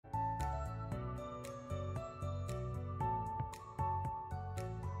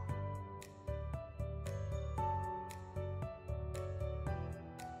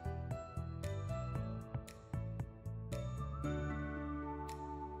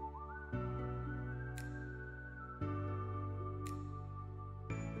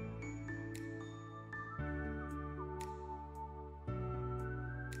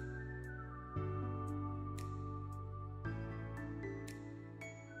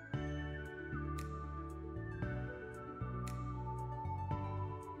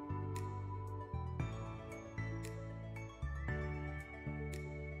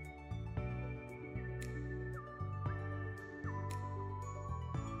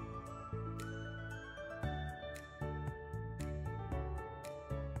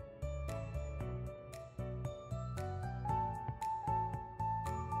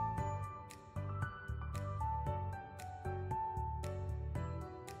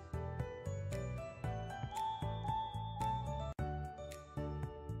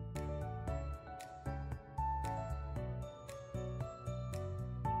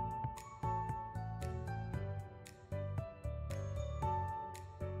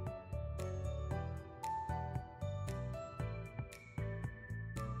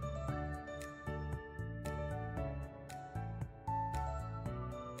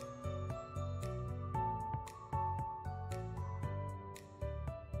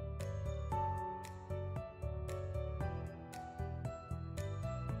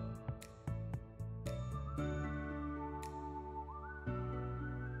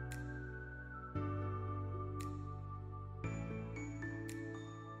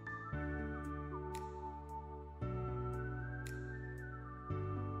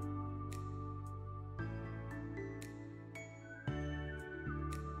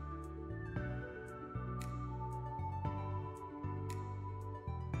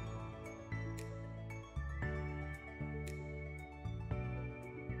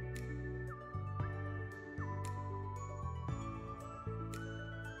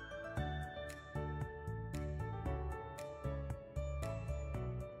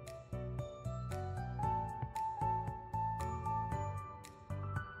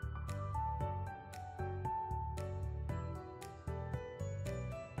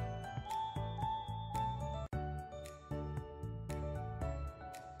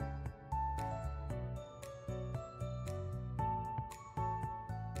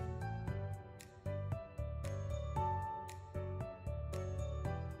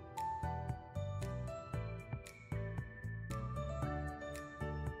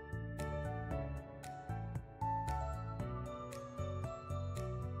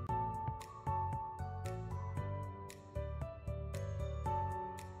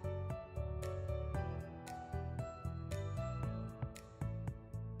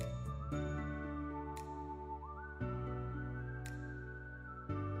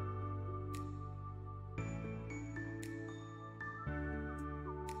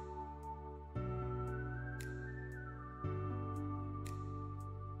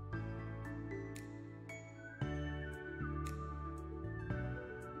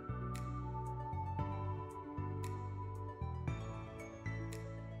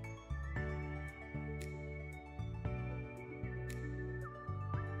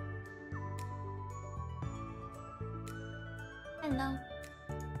Hello.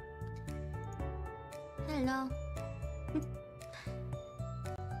 Hello.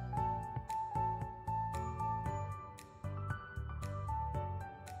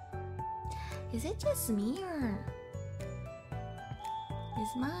 Is it just me or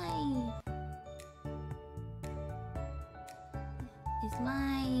is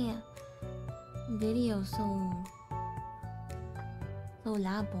my video so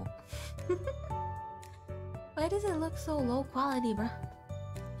labo? Why does it look so low quality, bruh?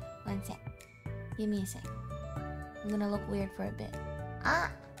 One sec. Give me a sec. I'm gonna look weird for a bit. Ah!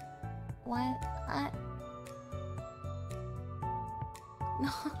 What?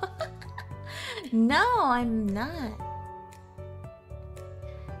 No. No, I'm not.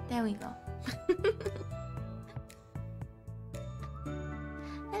 There we go.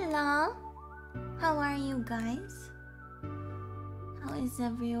 Hello. How are you guys? How is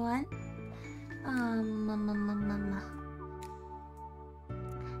everyone?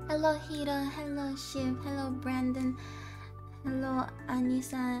 Hello Hira, hello Shiv, hello Brandon, hello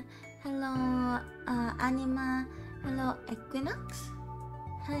Anissa, hello Anima, hello Equinox.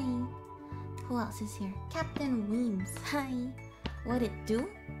 Hi. Who else is here? Captain Weems. Hi. What it do?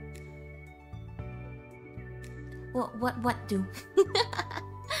 What do?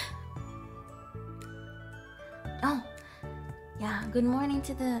 Oh, yeah. Good morning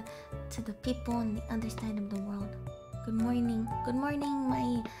to the people on the other side of the world. Good morning. Good morning,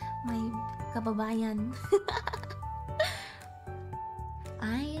 my kababayan.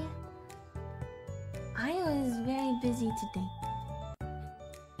 I was very busy today.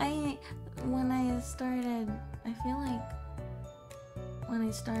 I feel like when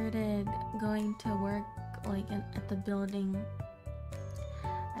I started going to work, like at the building,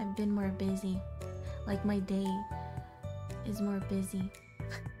 I've been more busy. Like my day is more busy.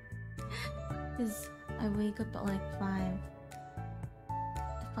 Cause I wake up at like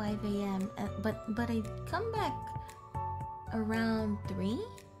 5 a.m. But I come back around 3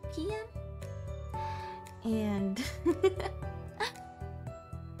 p.m. and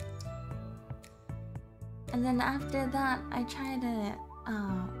and then after that I try to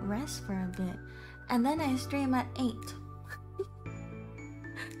rest for a bit, and then I stream at 8.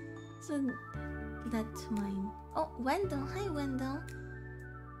 So that's mine. Oh, Wendell. Hi, Wendell.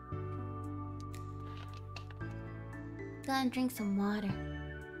 Go and drink some water.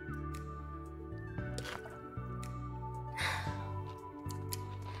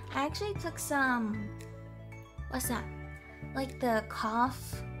 I actually took some... What's that? Like the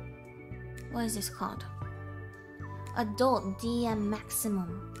cough... What is this called? Adult DM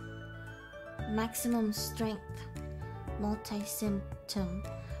Maximum. Maximum strength. Multi-symptom.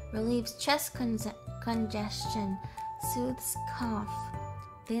 Relieves chest congestion. Soothes cough.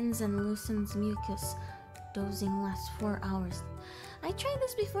 Thins and loosens mucus. Dosing lasts 4 hours. I tried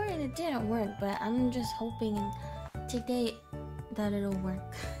this before and it didn't work, but I'm just hoping today that it'll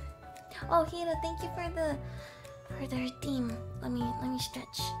work. Oh, Hina, thank you for the theme. Let me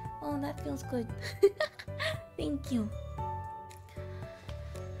stretch. Oh, that feels good. Thank you.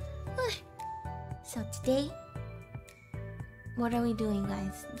 So today, what are we doing,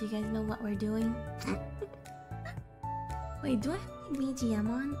 guys? Do you guys know what we're doing? Wait, do I have my BGM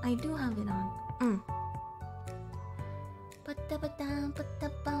on? I do have it on.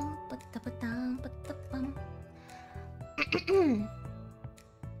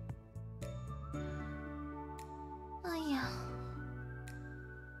 Oh yeah.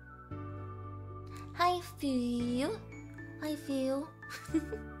 Hi Phil. Hi Phil.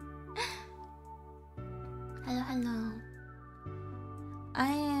 Hello.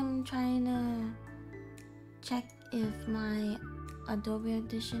 I am trying to check if my Adobe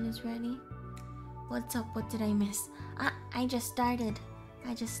Audition is ready. What's up? What did I miss? I just started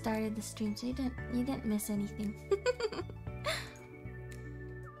the stream, so you didn't miss anything.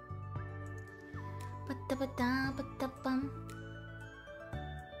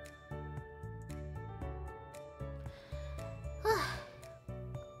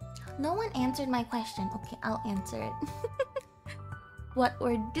 No one answered my question. Okay, I'll answer it. What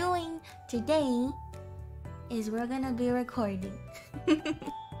we're doing today is we're gonna be recording.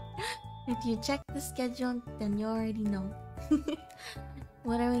 If you check the schedule, then you already know.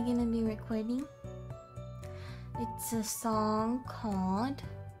 What are we gonna be recording? It's a song called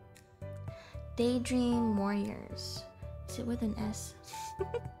Daydream Warriors. Is it with an S?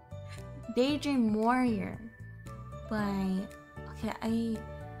 Daydream Warrior by... Okay,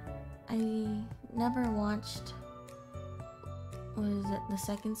 I never watched... Was it the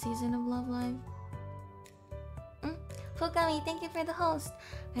second season of Love Live? Fukami, thank you for the host.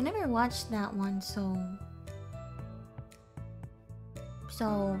 I never watched that one, so...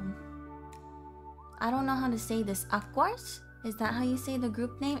 So I don't know how to say this. Aquars? Is that how you say the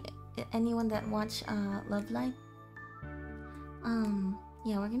group name? Anyone that watch Love Live?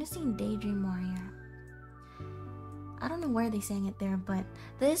 Yeah, we're gonna sing Daydream Warrior. I don't know where they sang it there, but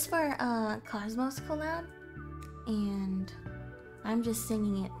this is for Cosmos collab, and I'm just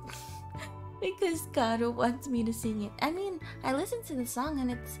singing it because Karo wants me to sing it. I mean, I listened to the song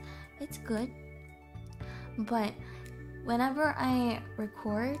and it's good, but whenever I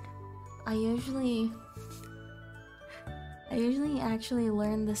record, I usually actually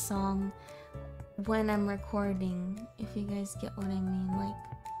learn the song when I'm recording, if you guys get what I mean. Like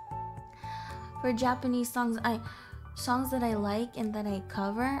for Japanese songs that I like and that I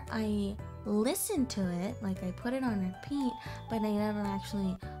cover, I listen to it, like I put it on repeat, but I never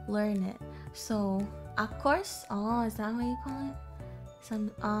actually learn it. So of course, oh, is that what you call it?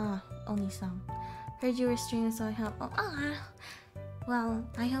 Some only some. Heard you were streaming, so I hope. Well,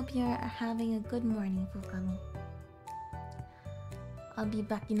 I hope you're having a good morning, Fukami. I'll be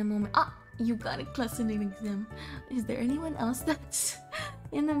back in a moment. You got a class in an exam. Is there anyone else that's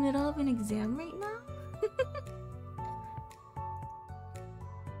in the middle of an exam right now?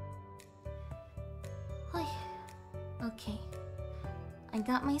 Okay. I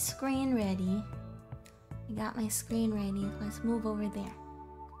got my screen ready. Let's move over there.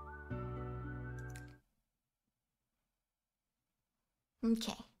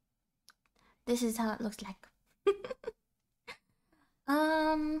 Okay. This is how it looks like.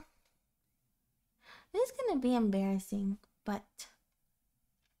 This is gonna be embarrassing, but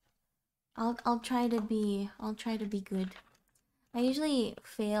I'll try to be good. I usually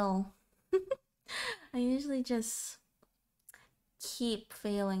fail. I usually just keep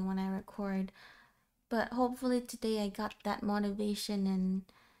failing when I record, but hopefully today I got that motivation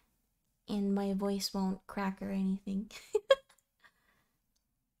and my voice won't crack or anything.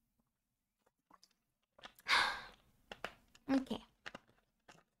 Okay.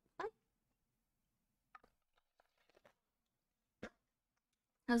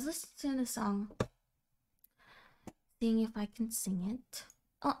 I was listening to the song, seeing if I can sing it.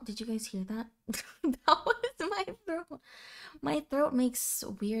 Oh, did you guys hear that? That was my throat. My throat makes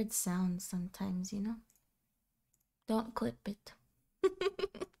weird sounds sometimes, you know? Don't clip it.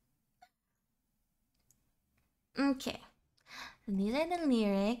 Okay. And these are the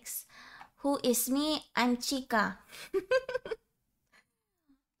lyrics. Who is me? I'm Chica.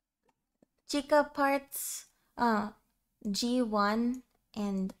 Chica parts G1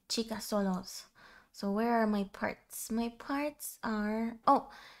 and Chica solos. So where are my parts? My parts are...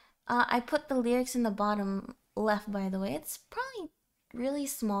 I put the lyrics in the bottom left, by the way. It's probably really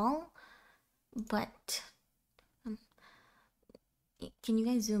small, but... can you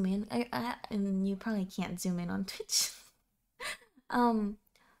guys zoom in? And you probably can't zoom in on Twitch.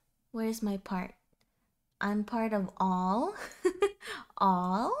 Where's my part? I'm part of all.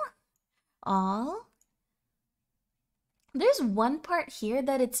 all. There's one part here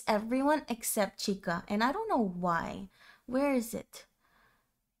that it's everyone except Chica, and I don't know why. Where is it?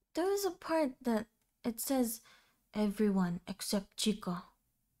 There's a part that it says everyone except Chica.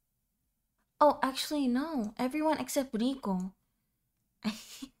 Oh, actually no. Everyone except Rico.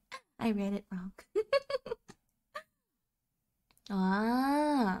 I read it wrong.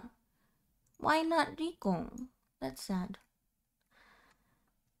 Why not Rico? That's sad.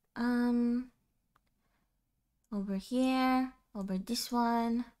 Over here, over this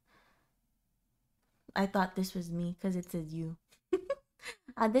one. I thought this was me because it says you.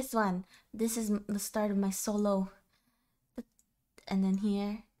 This one. This is the start of my solo. And then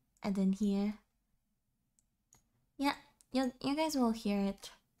here, and then here. Yeah, you guys will hear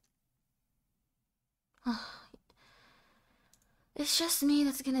it. It's just me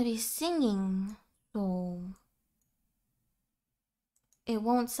that's gonna be singing, so it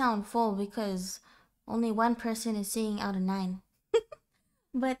won't sound full because only one person is singing out of 9.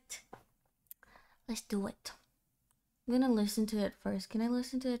 But let's do it. I'm gonna listen to it first. Can I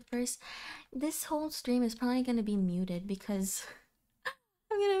listen to it first? This whole stream is probably gonna be muted because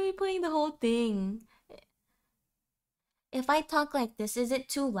I'm gonna be playing the whole thing. If I talk like this, is it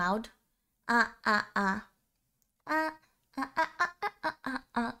too loud?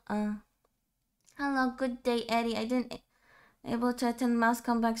 Hello, good day, Eddie. I didn't able to attend Mouse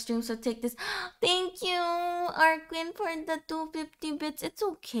Comeback stream, so take this. Thank you, Arquin, for the 250 bits. It's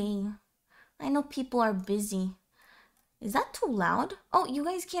okay. I know people are busy. Is that too loud? Oh, you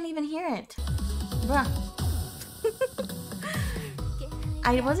guys can't even hear it. Bruh.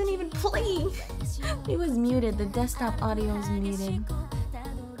 I wasn't even playing. It was muted. The desktop audio is muted.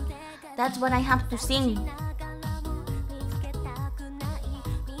 That's what I have to sing.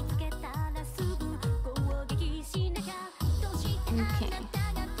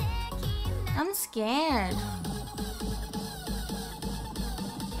 scared.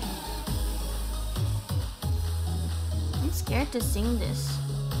 I'm scared to sing this.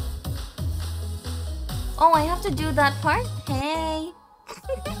 Oh, I have to do that part? Hey.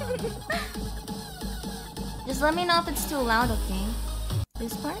 Just let me know if it's too loud, okay?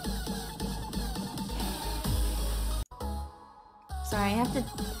 This part? Sorry, I have to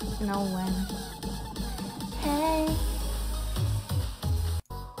know when. Hey.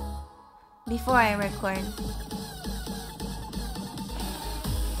 Before I record.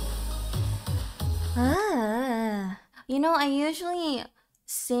 You know, I usually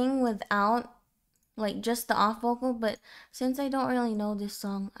sing without, like, just the off vocal, but since I don't really know this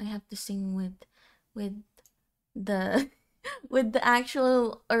song, I have to sing with the with the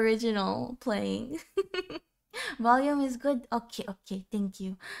actual original playing. Volume is good. Okay, okay, thank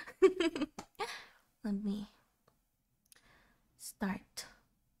you. Let me start.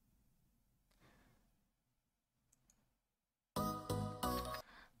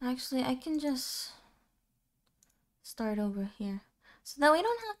 Actually, I can just start over here so that we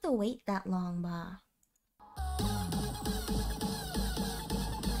don't have to wait that long, ba.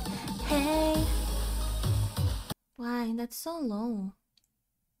 Hey. Why? That's so low.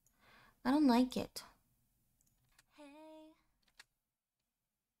 I don't like it. Hey.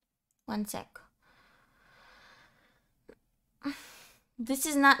 One sec. This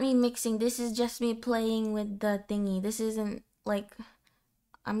is not me mixing. This is just me playing with the thingy. This isn't like...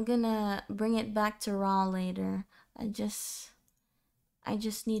 I'm gonna bring it back to raw later. I just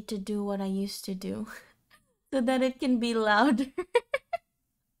need to do what I used to do so that it can be louder.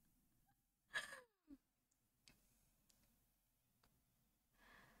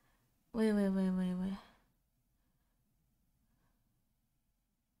 Wait.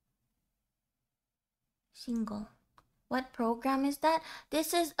 Single. What program is that?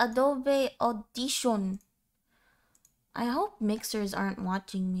 This is Adobe Audition. I hope mixers aren't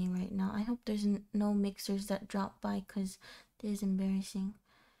watching me right now. I hope there's no mixers that drop by because this is embarrassing.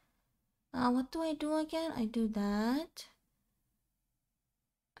 What do I do again? I do that.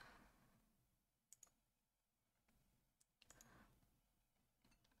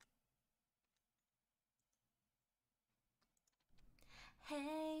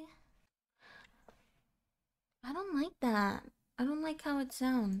 Hey. I don't like that. I don't like how it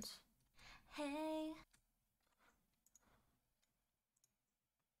sounds. Hey.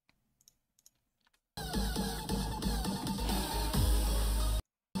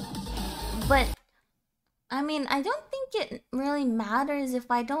 But I mean, I don't think it really matters if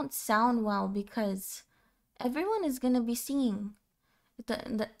I don't sound well because everyone is gonna be singing.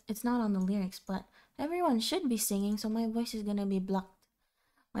 It's not on the lyrics, but everyone should be singing, so my voice is gonna be blocked.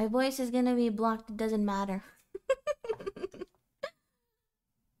 My voice is gonna be blocked, it doesn't matter.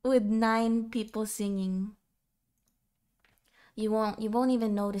 With 9 people singing. You won't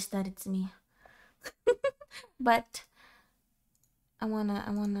even notice that it's me. But I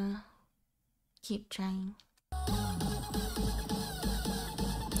wanna keep trying.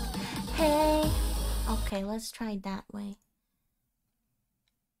 Hey. Okay, let's try that way.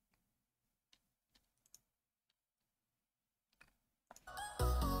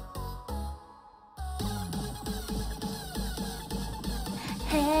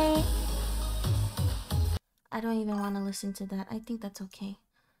 Hey. I don't even want to listen to that. I think that's okay.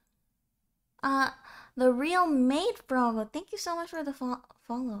 The real maid Bravo. Thank you so much for the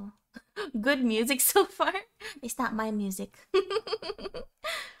follow. Good music so far. It's not my music.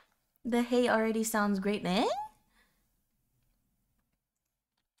 The hey already sounds great, eh?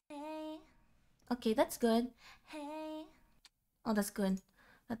 Hey. Okay, that's good. Hey. Oh, that's good.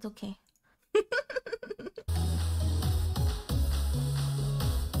 That's okay.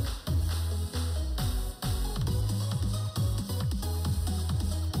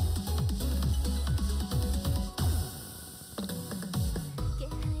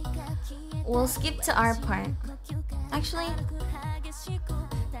 We'll skip to our part. Actually,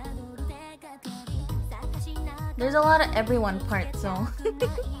 there's a lot of everyone part, so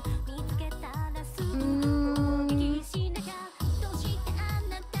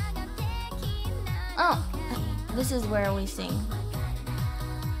oh, this is where we sing.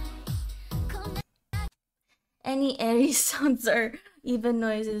 Any airy sounds or even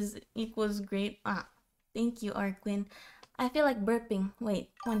noises equals great. Thank you, Arquin. I feel like burping. Wait,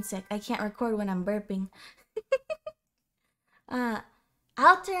 one sec. I can't record when I'm burping.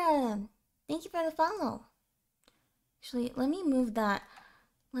 Alter, thank you for the follow. Actually, let me move that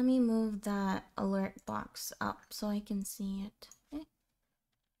alert box up so I can see it. Okay.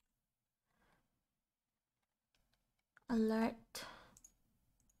 Alert.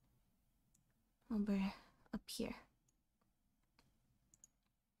 over up here.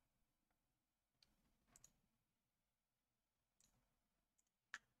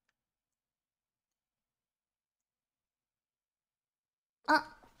 Ah!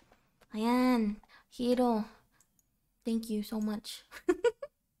 Ayan. Hiro. Thank you so much.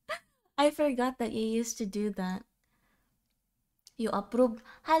 I forgot that you used to do that. You approved.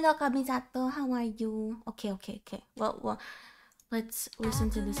 Hello, Kamisato. How are you? Okay. Well, let's listen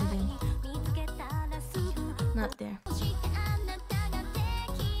to this again. Not there.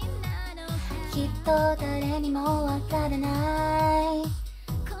 きっと誰にもわからない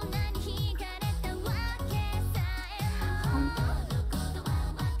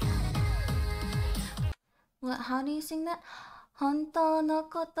What? How do you sing that? 本当の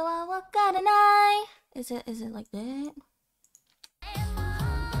ことはわからない Is it like that?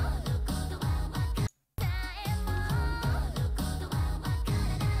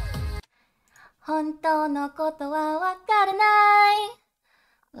 Oh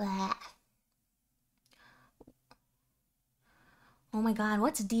my god,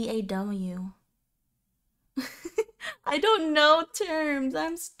 what's DAW? I don't know terms.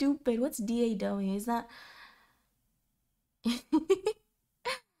 I'm stupid. What's DAW? Is that...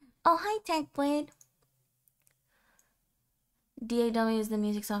 Oh, hi, Tank Blade. DAW is the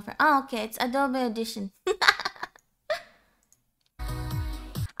music software. Oh, okay. It's Adobe Audition.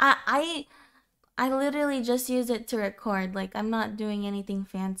 I literally just use it to record. Like, I'm not doing anything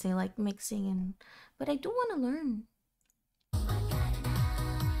fancy like mixing and... But I do want to learn.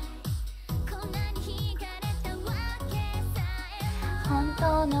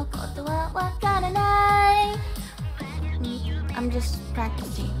 I'm just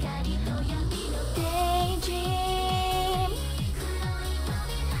practicing. Daydream.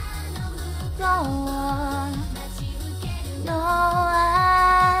 Go on. No, I...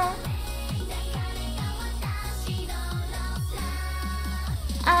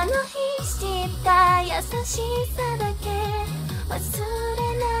 あの日知った優しさだけ忘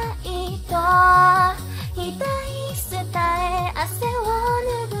れないと額伝え汗を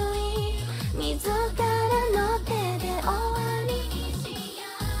拭い自らの手で終わり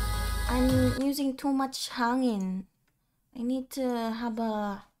I'm using too much hangin. I need to have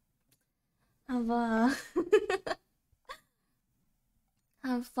a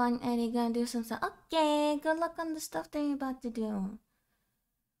have fun. Eddie gonna do some stuff. Okay, good luck on the stuff that you're about to do.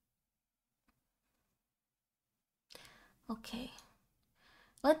 Okay,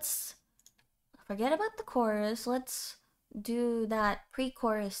 let's forget about the chorus. Let's do that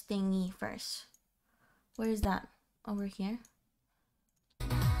pre-chorus thingy first. Where is that? Over here?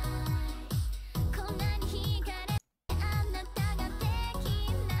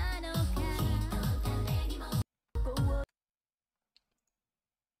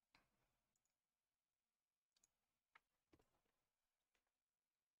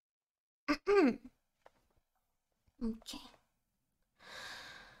 Okay.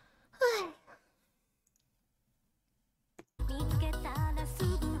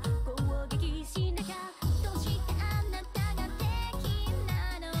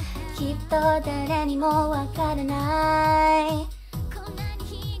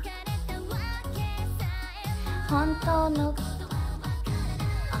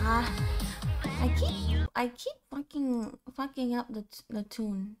 I keep fucking up the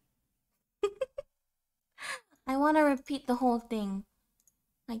tune. I want to repeat the whole thing.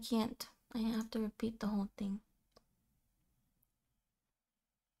 I can't. I have to repeat the whole thing.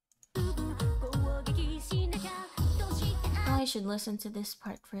 Oh, I should listen to this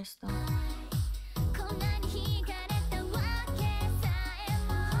part first though.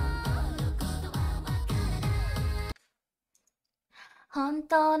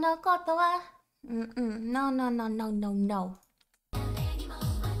 No.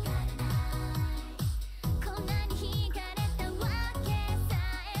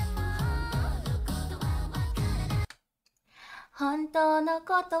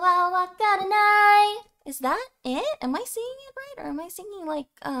 Is that it? Am I singing it right? Or am I singing like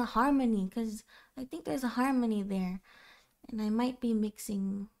a harmony? Because I think there's a harmony there. And I might be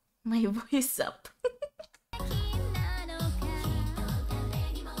mixing my voice up.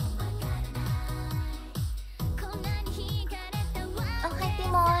 Oh, hi,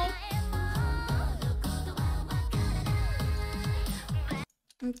 Timoy.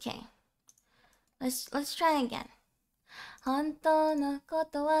 Okay. Let's try again. 本当のこ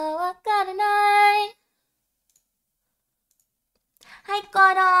とはわからない Hi,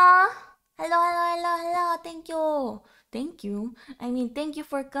 Koro! Hello. Thank you. I mean, thank you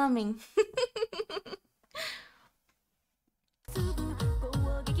for coming.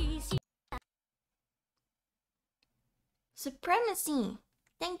 Supremacy.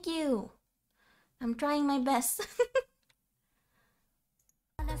 Thank you. I'm trying my best.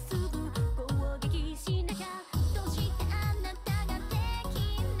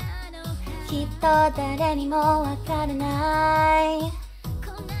 きっと誰にもわからない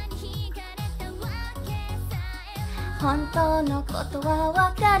本当のことは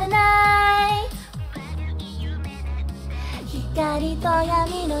わからない光と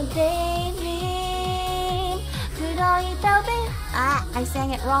闇のデイリーム黒い扉 I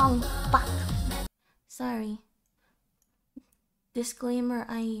sang it wrong. Fuck. Sorry. Disclaimer,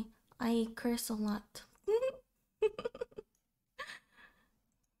 I curse a lot.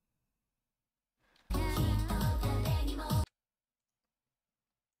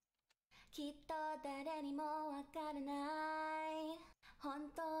 きっと誰にもわからない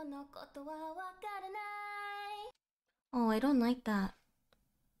本当のことはわからない Oh, I don't like that.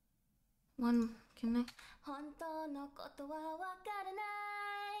 One, can I? 本当のことはわからない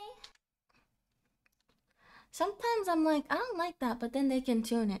Sometimes I'm like, I don't like that, but then they can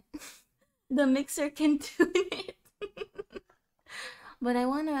tune it. The mixer can tune it. But I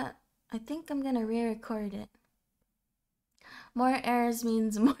think I'm gonna re-record it. More errors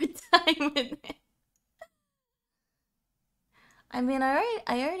means more time with it. I mean, I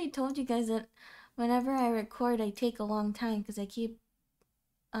already told you guys that whenever I record, I take a long time because I keep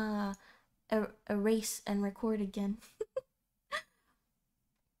erase and record again.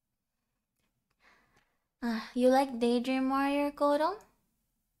 You like Daydream Warrior, Koro?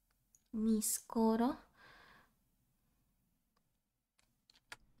 Miss Koro?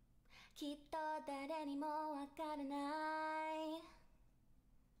 きっと誰にもわからない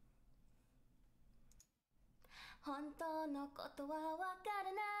本当のことはわか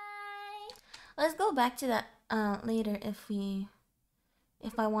らない Let's go back to that later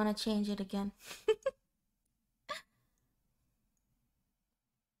if I want to change it again.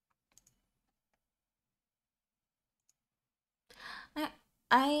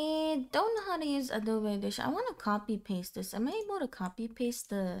 I don't know how to use Adobe Audition. I want to copy paste this. Am I able to copy paste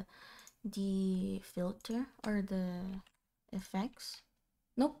the filter or the effects?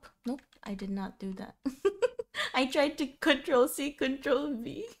 Nope, I did not do that. I tried to Control C, Control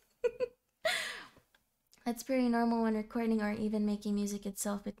V. That's pretty normal when recording or even making music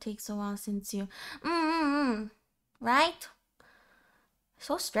itself. It takes a while since you... Right?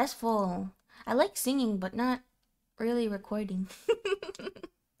 So stressful. I like singing, but not really recording.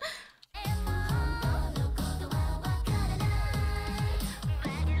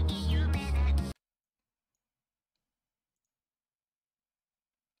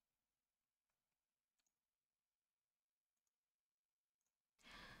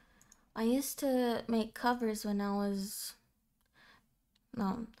 I used to make covers when I was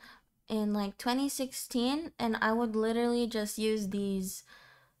in like 2016, and I would literally just use this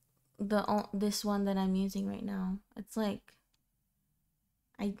one that I'm using right now. It's like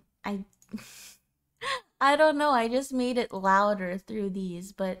I I don't know, I just made it louder through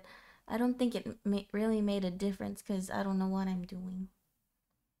these, but I don't think it really made a difference because I don't know what I'm doing.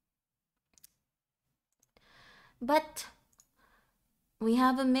 But we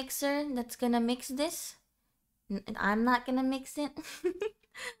have a mixer that's gonna mix this. I'm not gonna mix it.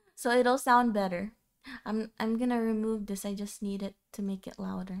 So it'll sound better. I'm gonna remove this. I just need it to make it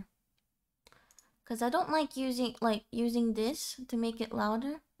louder. Cause I don't like using this to make it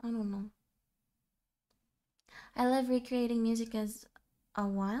louder. I don't know. I love recreating music as a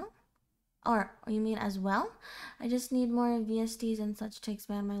while. Or you mean as well? I just need more VSTs and such to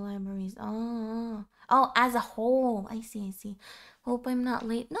expand my libraries. Oh, as a whole. I see. Hope I'm not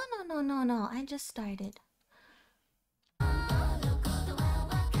late. No. I just started.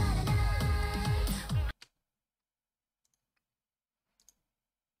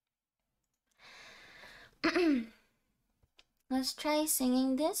 Let's try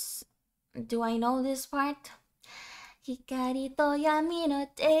singing this. Do I know this part? 光と闇の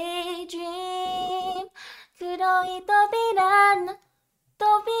daydream 黒い扉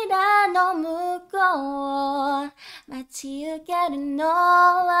の向こう待ち受けるの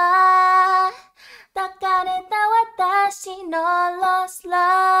は抱かれた私の lost love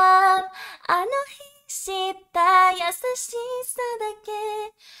あの日知った優しさだけ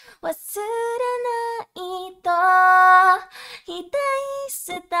忘れないと額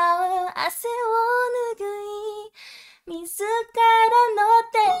伝う汗を拭い自らの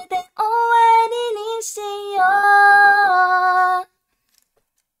手で終わりにしよう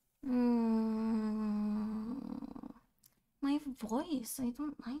My voice, I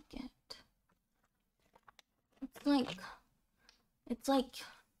don't like it. It's like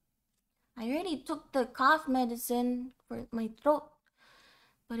I already took the cough medicine for my throat,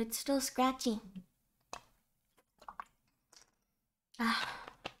 but it's still scratchy. Ah.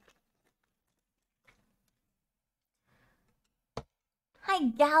 Hi,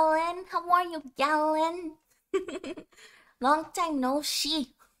 Galen. How are you, Galen? Long time no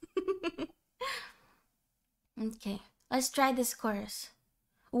see. Okay, let's try this chorus.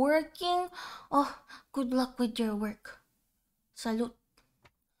 Working? Oh, good luck with your work. Salute.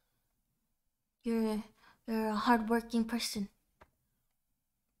 You're a hardworking person.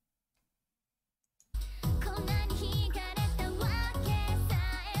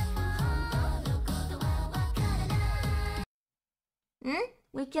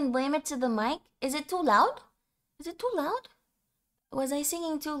 We can blame it to the mic. Is it too loud? Is it too loud? Was I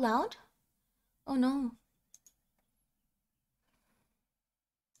singing too loud? Oh no.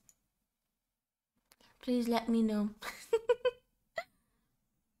 Please let me know.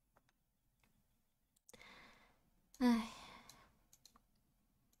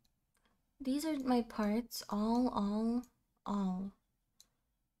 These are my parts. All. And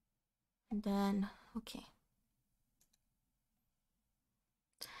then, okay.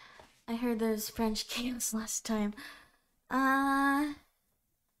 I heard there's French chaos last time. I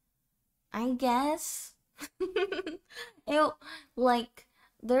guess.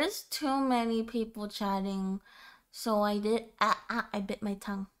 There's too many people chatting, so I bit my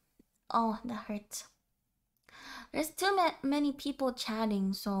tongue. Oh, that hurts. There's too many people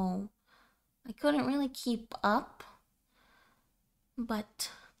chatting, so I couldn't really keep up.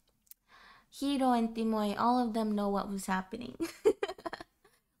 But Hiro and Timoy, all of them know what was happening.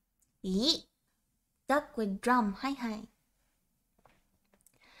 Yeet. Duck with drum. Hi.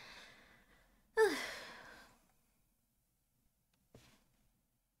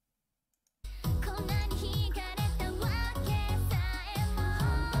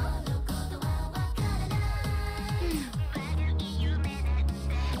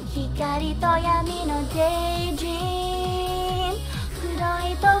 Hikari to yami no daydream.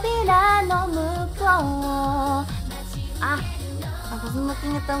 Kuroi tobira no mukou. I wasn't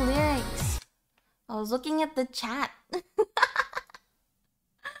looking at the lyrics. I was looking at the chat.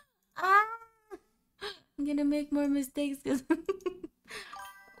 I'm gonna make more mistakes because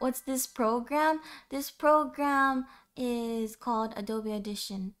what's this program? This program is called Adobe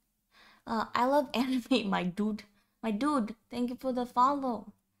Audition. I love anime, my dude. Thank you for the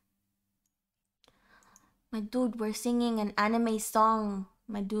follow. My dude, we're singing an anime song.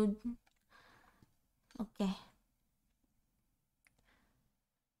 My dude. Okay.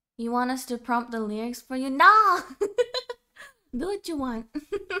 You want us to prompt the lyrics for you? No! Do what you want.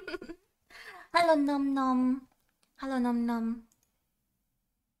 Hello, Nom Nom. Hello, Nom Nom.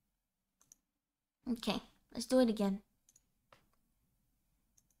 Okay, let's do it again.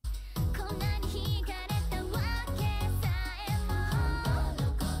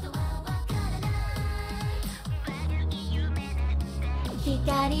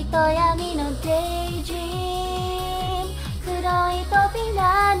 Hikari to yami no daydream. Kuroi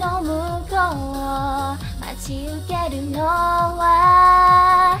tobira no mukou wo machiukeru no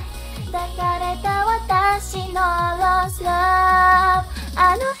wa dakareta watashi no lost love.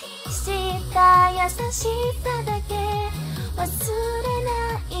 あの日した優しさだけ忘れ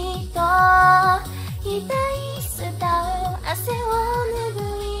ないと額すたう汗を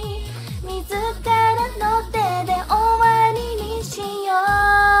拭い自らの手で終わりにしよう。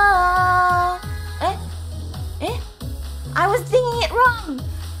I was singing it wrong.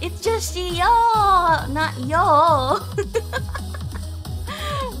 It's just yo, not yo.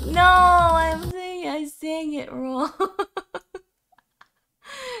 No, I sang it wrong.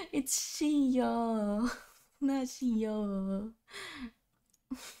 It's shiyo, not shiyo.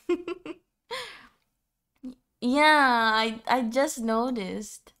 Yeah, I just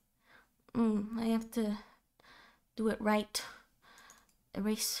noticed. I have to do it right.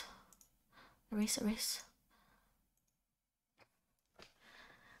 Erase.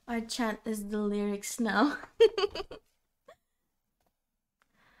 Our chat is the lyrics now.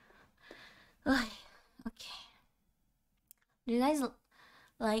 Okay. Do you guys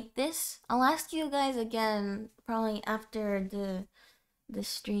like this? I'll ask you guys again probably after the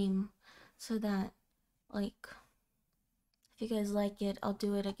stream, so that if you guys like it, I'll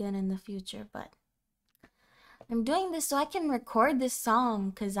do it again in the future. But I'm doing this so I can record this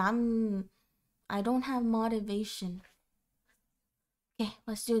song because I don't have motivation. Okay,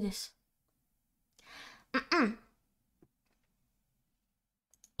 let's do this.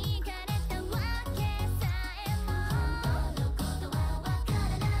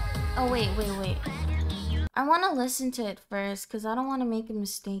 Oh wait. I want to listen to it first because I don't want to make a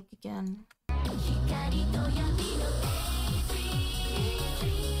mistake again.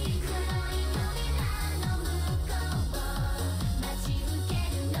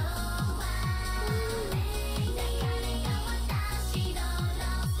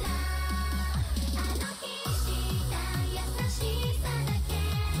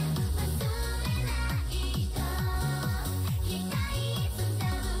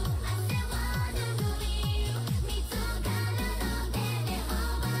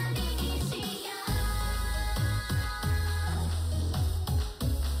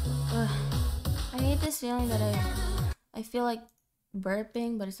 I hate this feeling that I feel like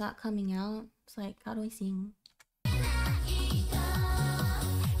burping, but it's not coming out. It's like, how do I sing?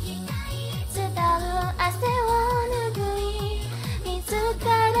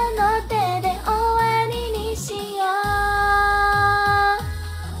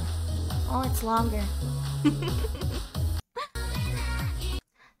 Oh, it's longer.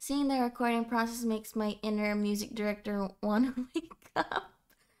 Seeing the recording process makes my inner music director want to wake up.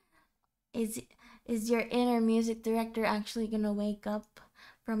 Is your inner music director actually gonna wake up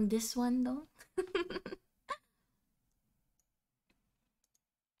from this one though?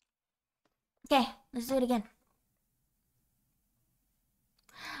 Okay, let's do it again.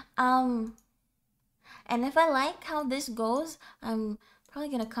 And if I like how this goes, I'm probably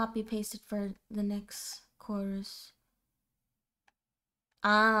gonna copy paste it for the next chorus.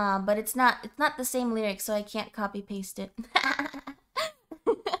 But it's not the same lyrics, so I can't copy paste it.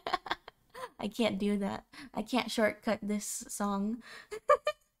 I can't do that. I can't shortcut this song.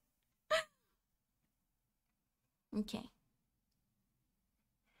 Okay.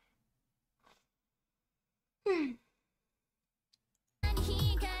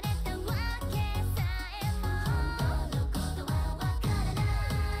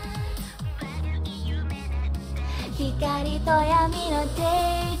 Hikari to yami no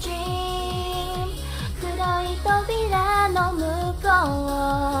daydream 黒い扉の向こう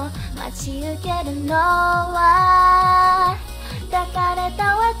を待ち受けるのは抱かれ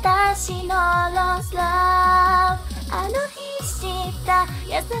た私の Lost Love あの日知った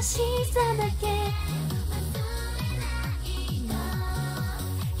優しさだけ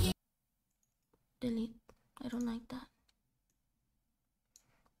Delete. I don't like that.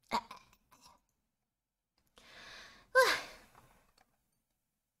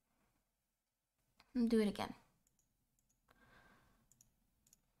 Do it again.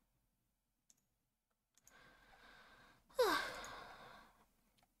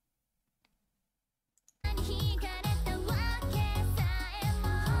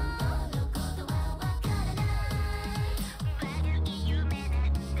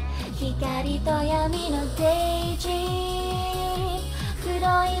 Hikari to yami no daydream 黒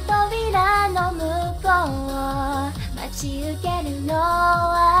い扉の向こうを待ち受けるの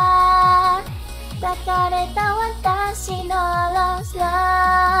は抱かれた私の Lost Love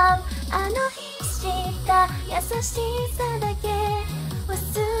あの日知った優しさだけ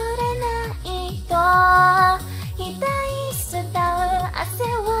忘れないと額伝う汗を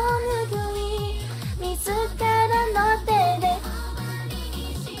拭い自らの手で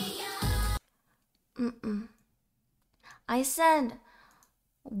I said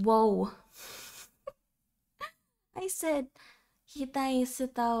whoa I said hitai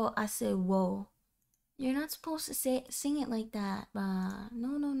sitao ase wo. You're not supposed to sing it like that, ba.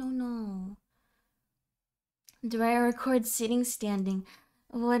 No. Do I record sitting, standing?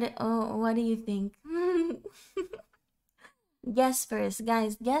 What do you think? Guess first,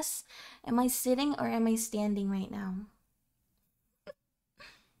 guys. Guess. Am I sitting or am I standing right now?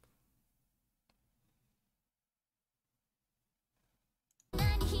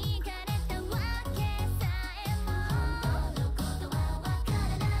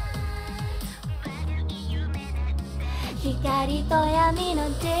 Hikari to yami no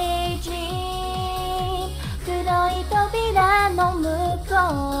daydream 黒い扉の向こう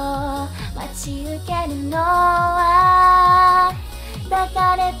を待ち受けるのは抱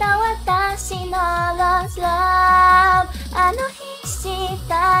かれた私の Lost Love あの日知っ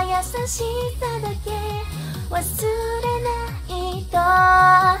た優しさだけ忘れないと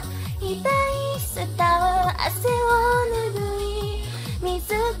額伝う汗を拭い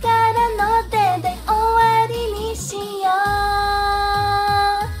自らの手で終わりにしよう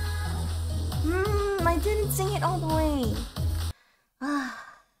I didn't sing it all the way.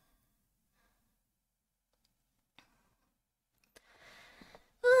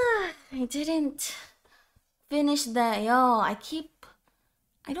 I didn't finish that. I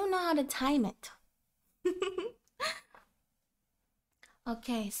don't know how to time it.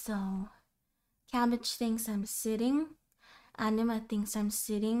 Okay, so Cabbage thinks I'm sitting. Anima thinks I'm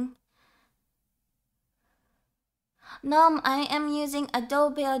sitting. Nom, I am using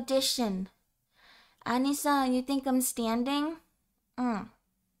Adobe Audition. Anisa, you think I'm standing? I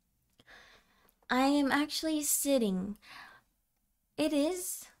am actually sitting. It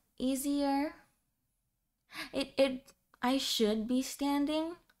is easier. I should be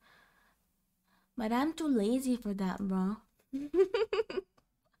standing, but I'm too lazy for that, bro.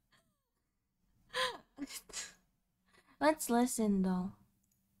 Let's listen though.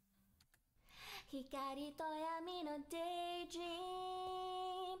 光と闇の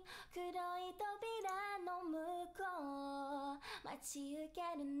daydream 黒い扉の向こう待ち受け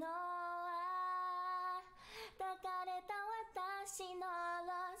るのは抱かれた私の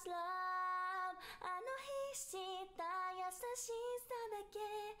lost love あの日した優しさだけ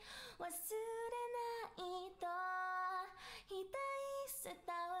忘れないと額伝う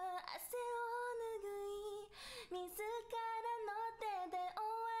汗を拭い自らの手で終わ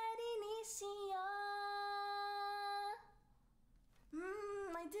りにしよう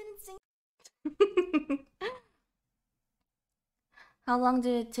I didn't sing How long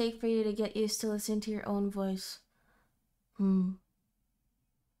did it take for you to get used to listen to your own voice?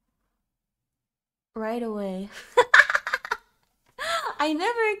 Right away. I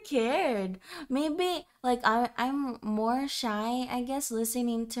never cared. Maybe like I'm more shy, I guess,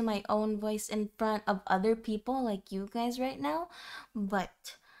 listening to my own voice in front of other people like you guys right now.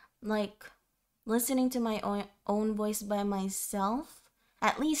 But like listening to my own voice by myself,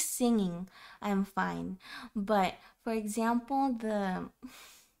 at least singing, I'm fine. But for example,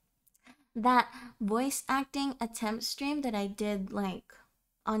 that voice acting attempt stream that I did like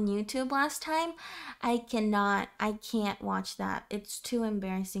on YouTube last time, I can't watch that. It's too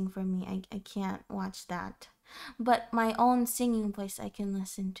embarrassing for me. I can't watch that. But my own singing voice I can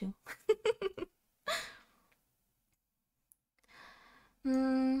listen to.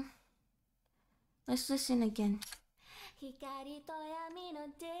 Let's listen again.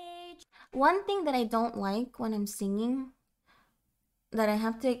 One thing that I don't like when I'm singing, that I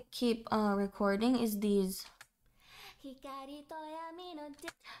have to keep recording, is these.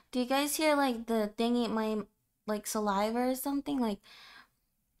 Do you guys hear like the thingy, my like saliva or something? Like,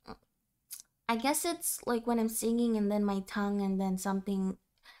 I guess it's like when I'm singing and then my tongue and then something.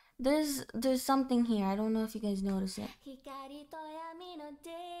 There's something here. I don't know if you guys notice it.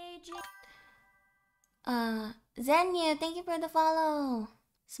 Zenyu, thank you for the follow.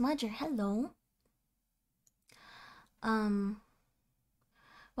 Smudger, hello.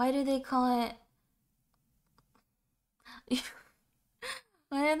 Why do they call it?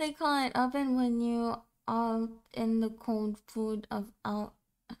 Why do they call it oven when you are in the cold food of out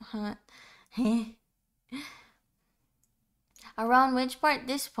hot? Around which part?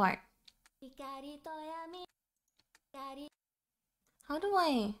 This part. How do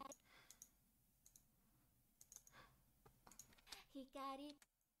I?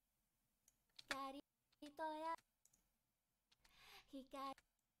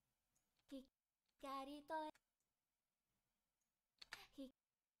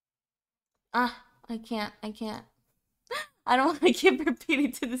 I can't. I don't want to keep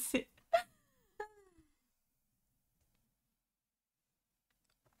repeating to the sit.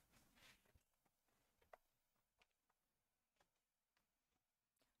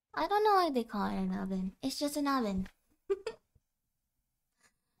 I don't know why they call it an oven. It's just an oven.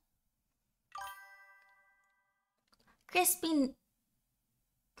 Crispy.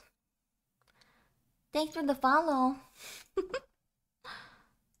 Thanks for the follow.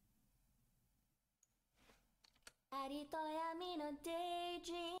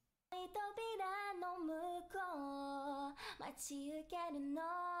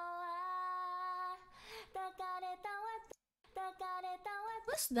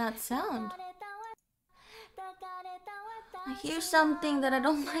 What's that sound? I hear something that I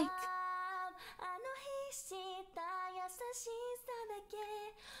don't like.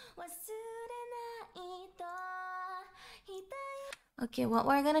 Okay, what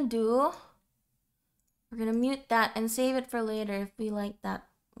we're gonna do, we're gonna mute that and save it for later if we like that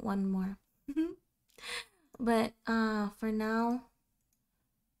one more. But for now,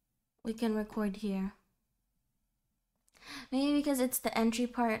 we can record here. Maybe because it's the entry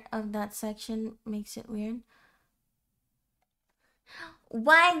part of that section makes it weird.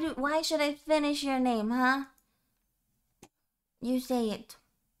 Why should I finish your name, huh? You say it.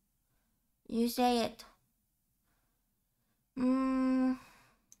 You say it.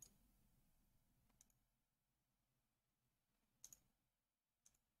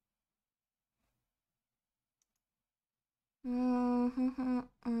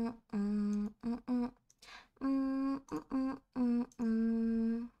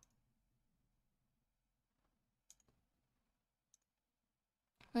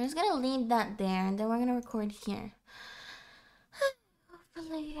 We're just gonna leave that there and then we're gonna record here.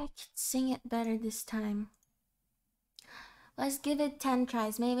 Hopefully I can sing it better this time. Let's give it 10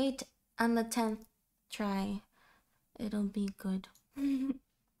 tries. Maybe on the 10th try it'll be good. Let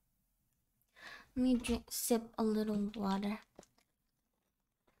me sip a little water.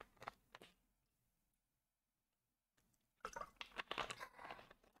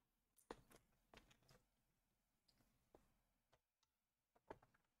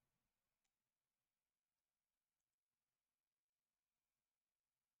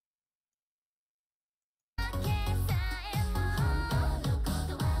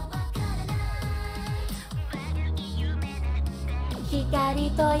 Hikari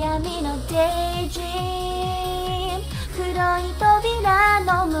to yami no daydream 黒い扉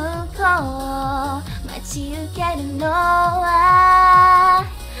の向こう待ち受けるのは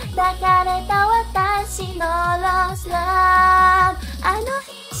抱かれた私の Lost Love あの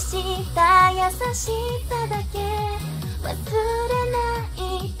日した優しさだけ忘れな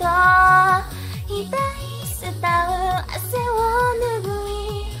いと額伝う汗を拭い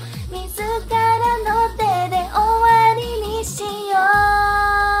自らの手で終わりにしよう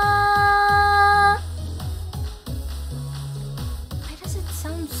Why does it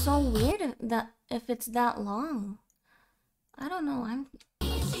sound so weird that if it's that long? I don't know.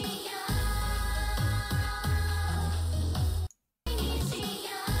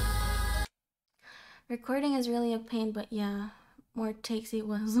 Recording is really a pain, but yeah, more takes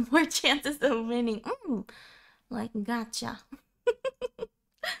equals more chances of winning. Like gotcha.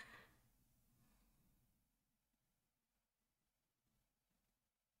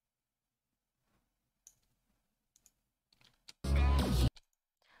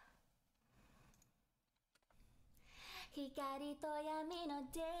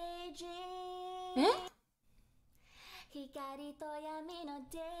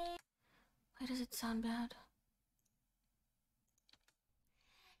 Why does it sound bad?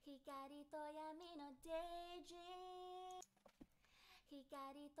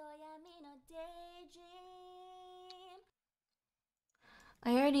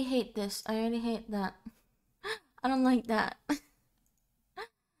 I already hate this. I already hate that. I don't like that.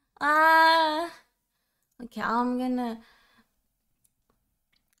 Okay,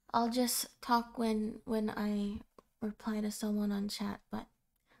 I'll just talk when I reply to someone on chat, but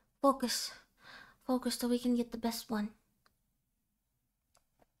focus so we can get the best one.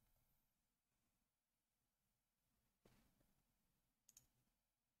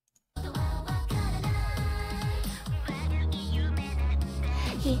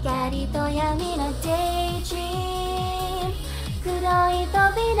 Hikari to yami no daydream 黒い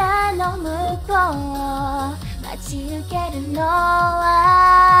扉の向こう待ち受けるの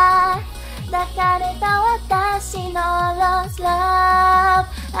は抱かれた私の Lost Love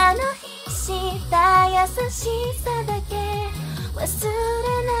あの日した優しさだけ忘れ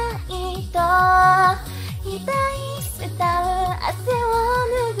ないと額伝う汗を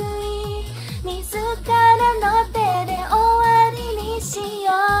拭い自らの手で終わりにしよ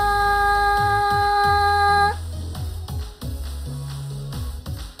う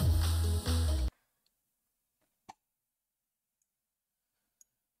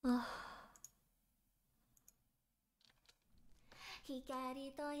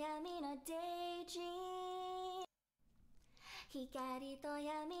Hikari to yami no daydream Hikari to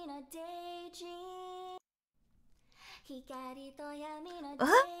yami no daydream Hikari to yami no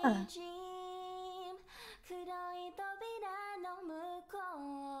daydream 黒い扉の向こ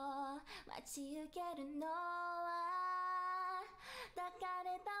う待ち受けるのは抱かれ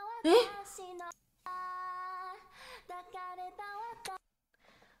た私の抱かれた私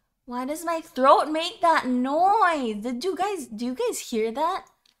Why does my throat make that noise? Do you guys hear that?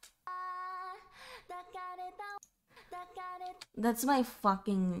 That's my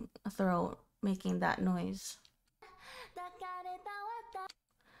fucking throat making that noise.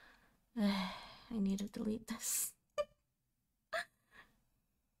 I need to delete this.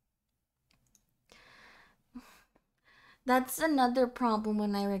 That's another problem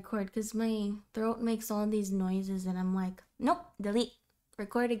when I record because my throat makes all these noises and I'm like, nope, delete.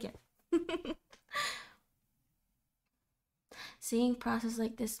 Record again. Seeing process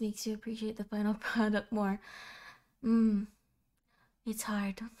like this makes you appreciate the final product more. It's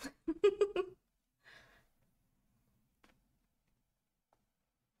hard.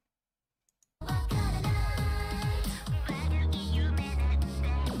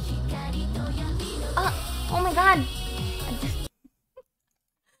 Oh my god!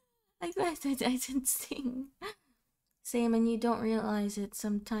 I didn't sing. Same, and you don't realize it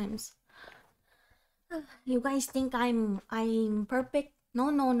sometimes. You guys think I'm perfect? No,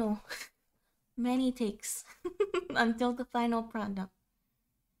 no, no. Many takes until the final product.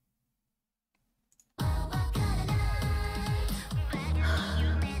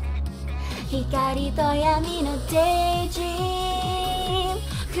 光と闇のデイジーム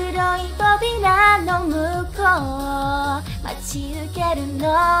黒い扉の向こう待ち受けるの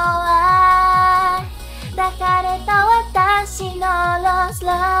は抱かれた私の Lost Love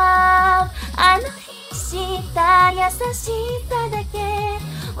あの日知った優しさだけ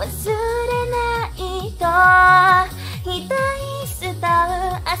忘れないと額伝う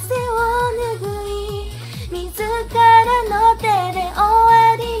汗を拭い自らの手で終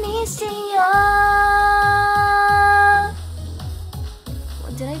わりにしよう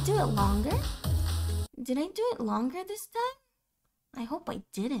Did I do it longer? Did I do it longer this time? I hope I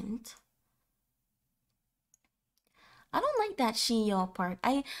didn't. I don't like that shiyo part.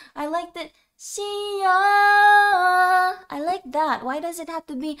 I like that shiyo. I like that. Why does it have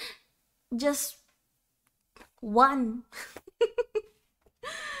to be just one?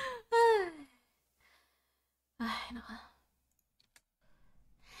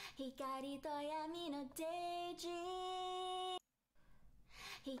 光と闇のデイジーム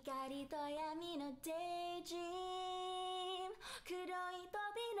光と闇のデイジーム黒い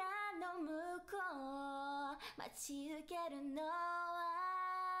扉の向こう待ち受けるのは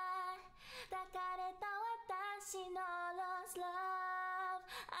抱かれた私の Lost Love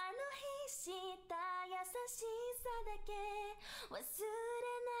あの日知った優しさだけ忘れ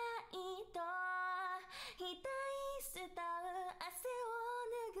ないと額伝う汗を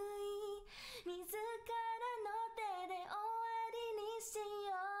拭い自らの手で終わりにし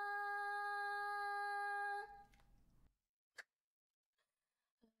よ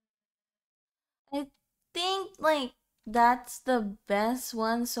う I think like that's the best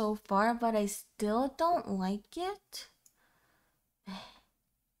one so far, but I still don't like it.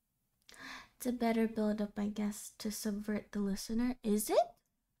 It's a better build up, I guess, to subvert the listener. Is it?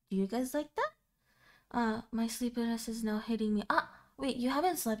 Do you guys like that? My sleepiness is now hitting me. Ah, wait, you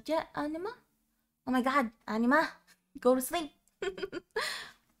haven't slept yet, Anima? Oh my god, Anima, go to sleep.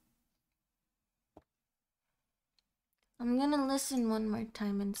 I'm gonna listen one more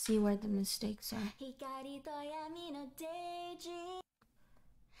time and see where the mistakes are.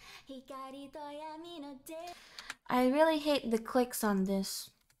 I really hate the clicks on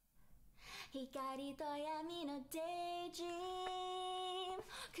this.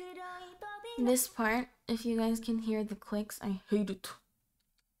 This part, if you guys can hear the clicks, I hate it.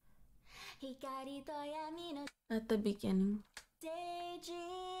 At the beginning.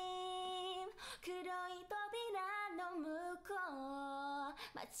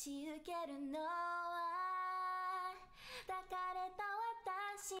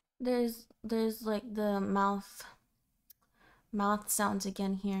 There's like the mouth sounds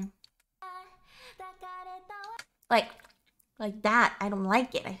again here. Like that. I don't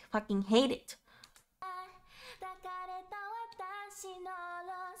like it. I fucking hate it.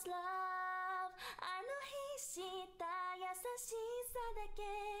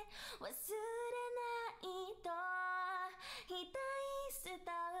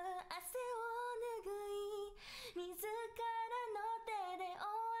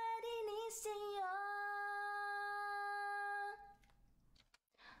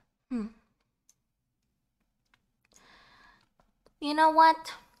 You know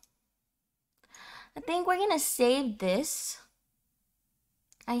what? I think we're gonna save this.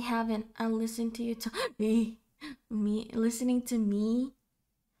 I haven't. I'll listen to you me listening to me.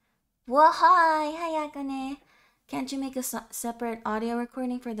 Well, hi Akane. Can't you make a separate audio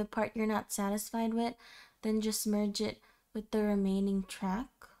recording for the part you're not satisfied with, then just merge it with the remaining track?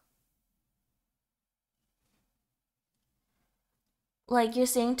 Like you're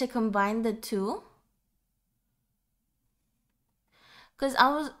saying to combine the two? Cause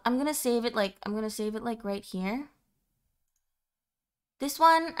I'm gonna save it like right here. This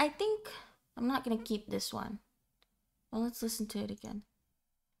one, I think I'm not gonna keep this one. Well, let's listen to it again.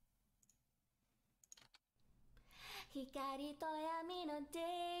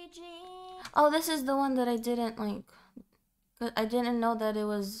 Oh, this is the one that I didn't like. I didn't know that it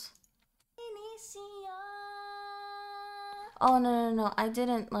was. Oh no! I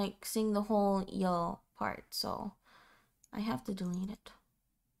didn't like sing the whole yo part, so I have to delete it.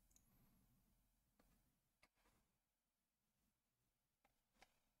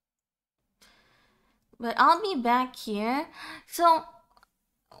 But I'll be back here. So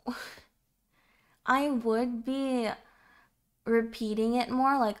I would be repeating it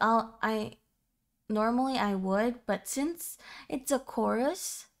more. Like normally I would, but since it's a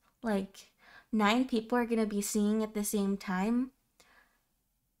chorus, like 9 people are gonna be singing at the same time,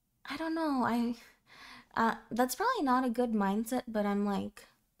 I don't know. That's probably not a good mindset, but I'm like,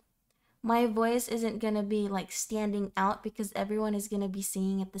 my voice isn't gonna be like standing out because everyone is gonna be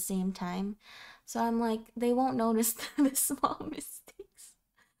singing at the same time. So I'm like, they won't notice the small mistakes.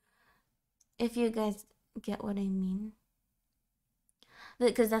 If you guys get what I mean.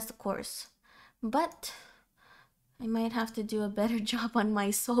 Because that's the chorus. But I might have to do a better job on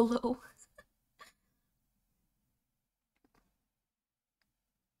my solo.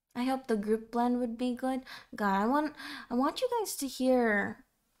 I hope the group blend would be good. God, I want you guys to hear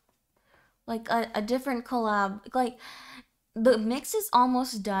like a different collab. Like the mix is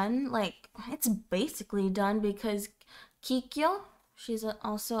almost done. Like it's basically done because Kikyo, she's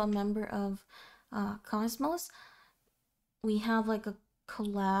also a member of Cosmos. We have like a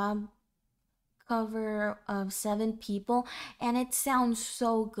collab cover of 7 people and it sounds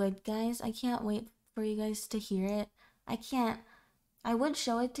so good, guys. I can't wait for you guys to hear it. I would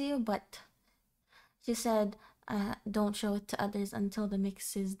show it to you, but she said don't show it to others until the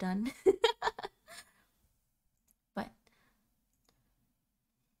mix is done. But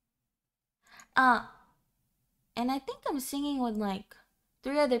uh and I think I'm singing with like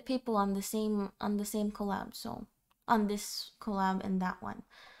 3 other people on the same collab, so on this collab and that one.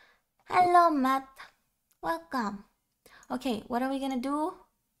 Hello Matt, welcome. Okay, what are we gonna do?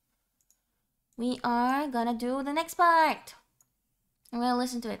 We are gonna do the next part. I'm gonna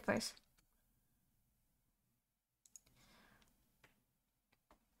listen to it first.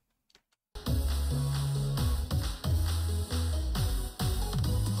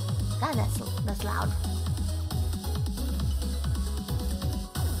 God, that's loud.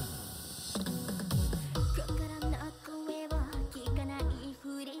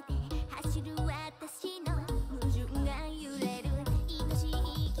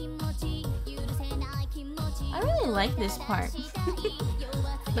 I really like this part.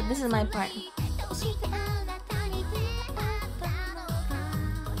 But this is my part.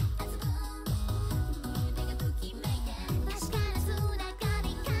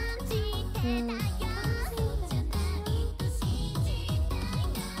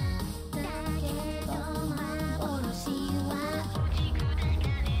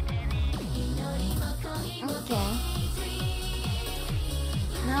 Okay.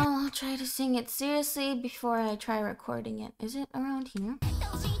 Now I'll try to sing it seriously before I try recording it. Is it around here?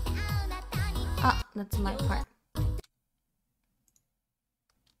 Ah, that's my part.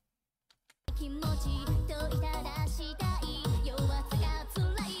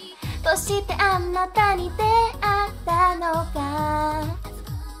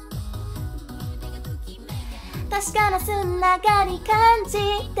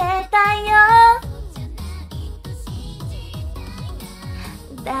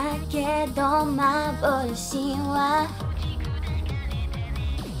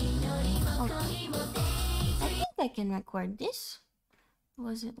 I think I can record this.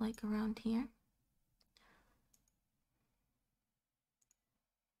 Was it like around here?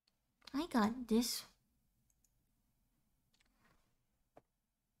 I got this.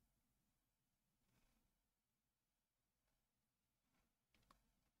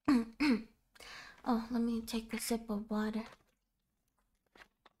 Oh, let me take a sip of water.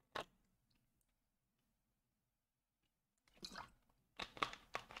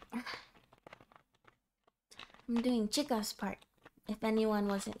 I'm doing Chica's part, if anyone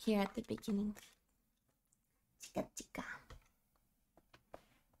wasn't here at the beginning. Chica, chica.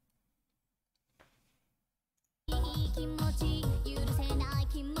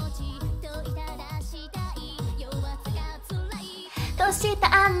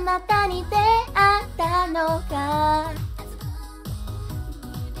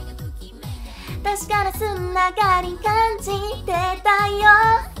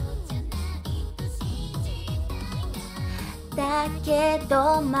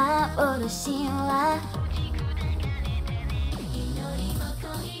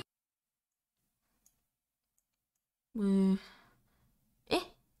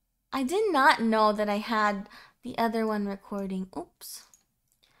 I did not know that I had the other one recording. Oops.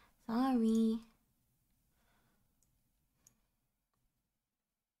 Sorry.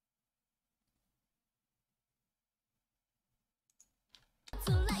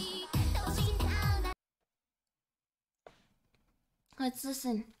 Let's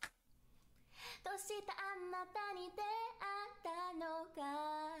listen.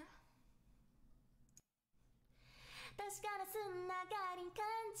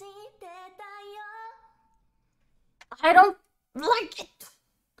 I don't like it.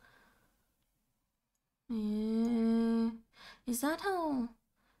 Is that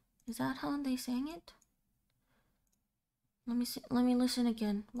how they sang it? Let me see. Let me listen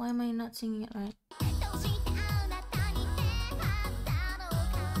again. Why am I not singing it right?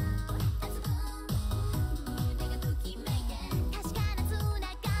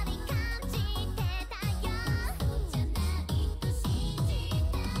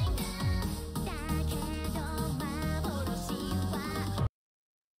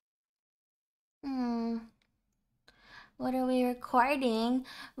 What are we recording?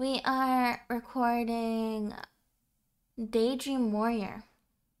 We are recording Daydream Warrior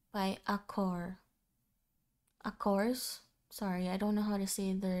by Akors. Sorry, I don't know how to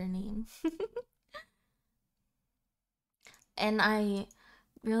say their name. And I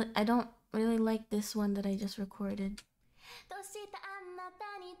don't really like this one that I just recorded.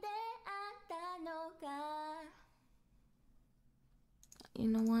 You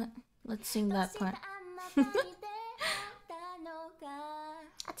know what? Let's sing that part.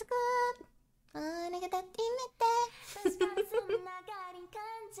 That's good.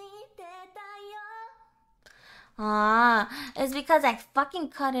 It's because I fucking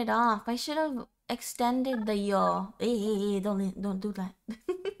cut it off. I should have extended the yo. Hey, don't do that.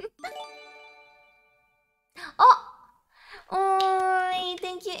 Oh,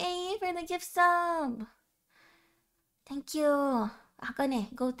 thank you, A, for the gift sub. Thank you.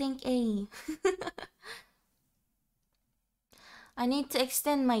 Akane, go thank A. I need to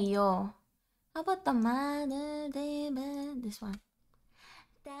extend my yo. How about the mother day? This one.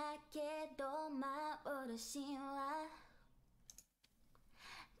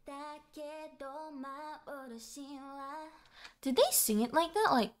 Did they sing it like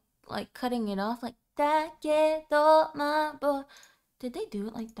that? Like cutting it off? Like did they do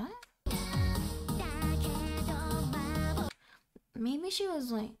it like that? Maybe she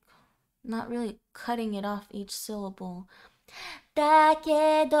was like not really cutting it off each syllable.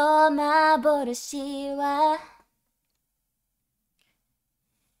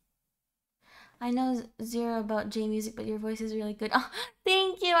 I know zero about J music, but your voice is really good. Oh,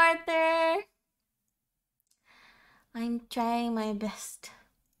 thank you, Arthur. I'm trying my best.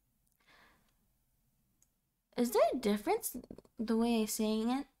 Is there a difference the way I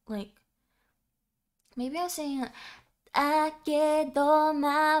saying it? Like, maybe I was saying like,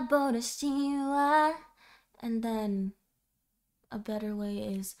 and then a better way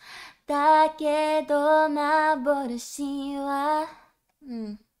is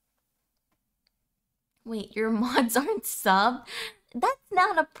Wait, your mods aren't sub? That's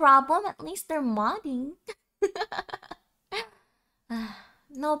not a problem. At least they're modding.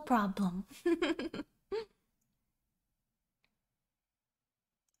 No problem.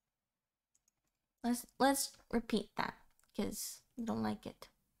 Let's repeat that because I don't like it.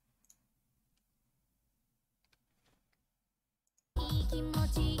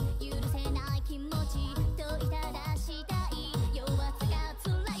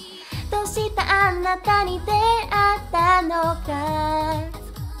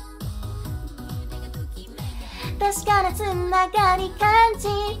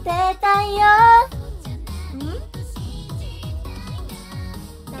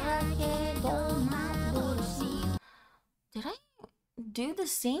 Did I do the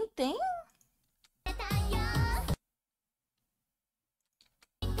same thing?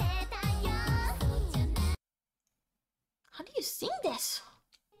 How do you sing this?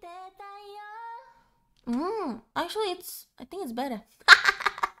 Actually, I think it's better.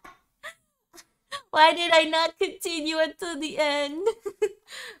 Why did I not continue until the end?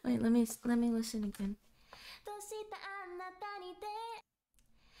 Wait, let me listen again.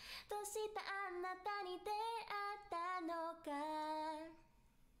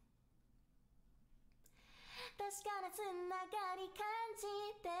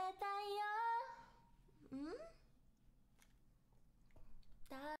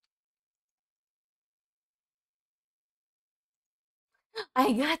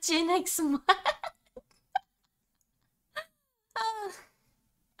 I got you next month.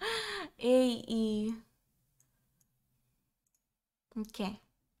 AE. Okay.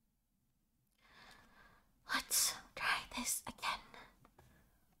 Let's try this again.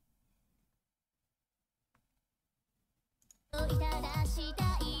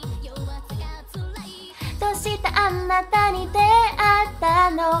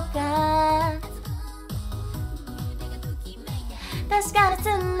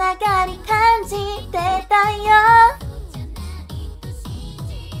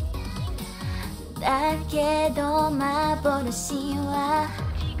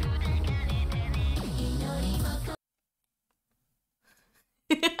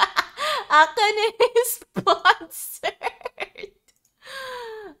 Akane is sponsored.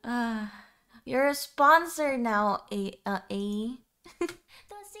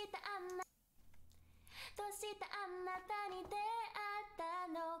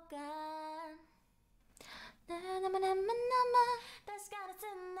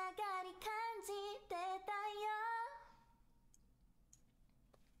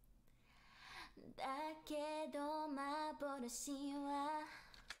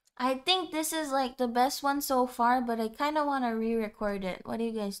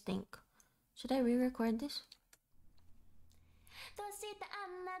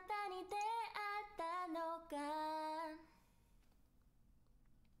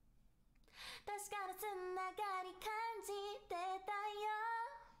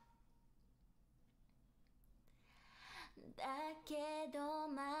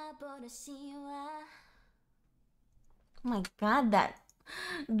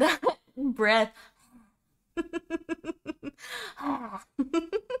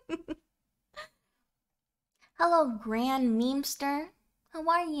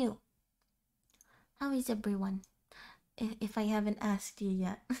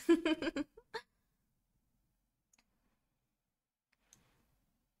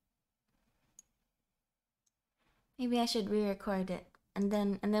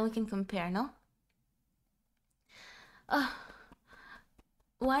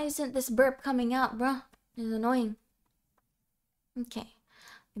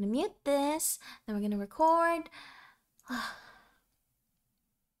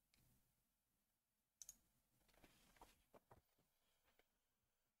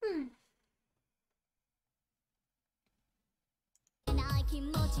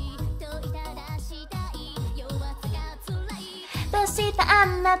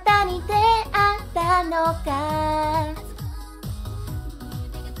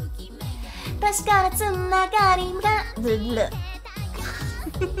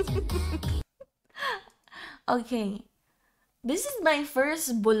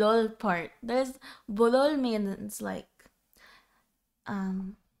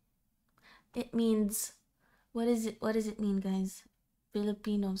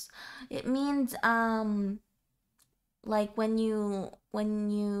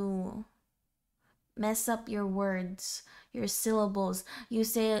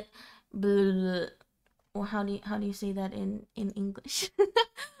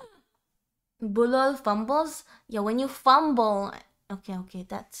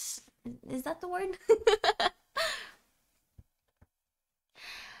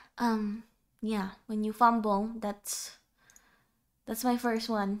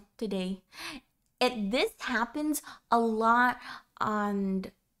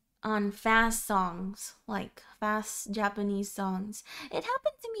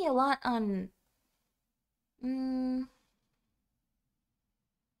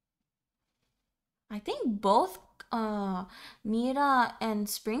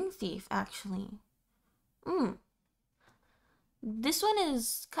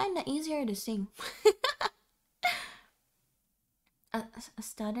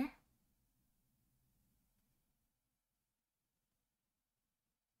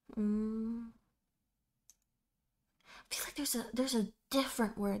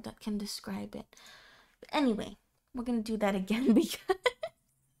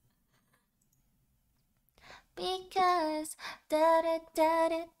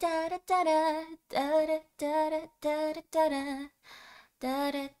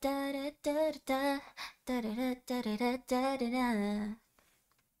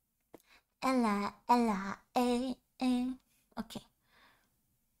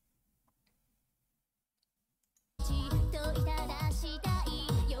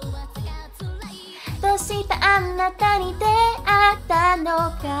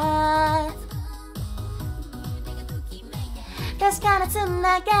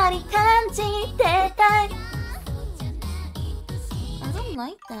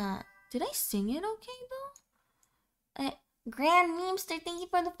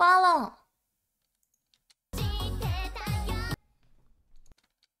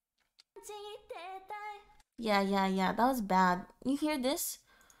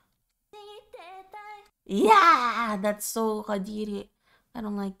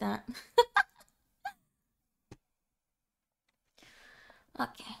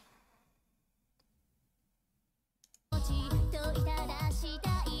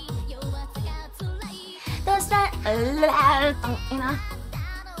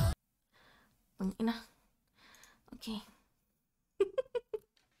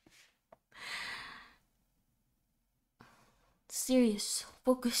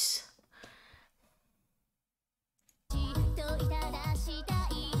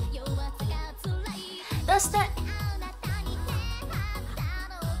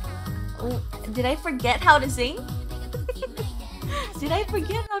 Oh, did I forget how to sing? Did I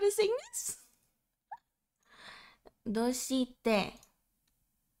forget how to sing this? Doshite.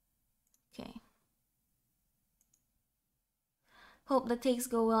 Okay. Hope the takes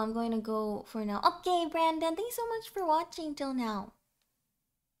go well. I'm going to go for now. Okay, Brandon, thanks so much for watching till now.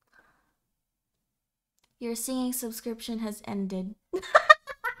 Your singing subscription has ended. That's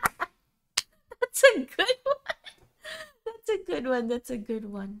a good one. That's a good one. That's a good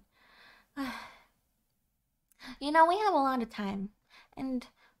one. You know, we have a lot of time. And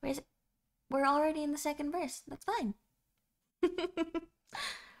we're already in the second verse. That's fine.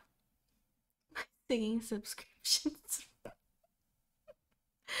 Singing subscriptions.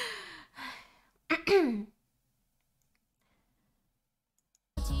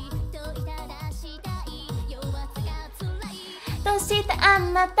どうしてあ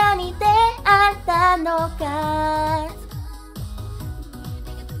なたに出会ったのか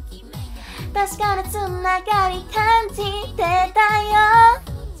確かなつながり感じてたよ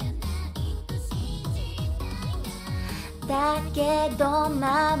だけど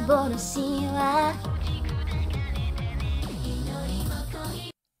幻は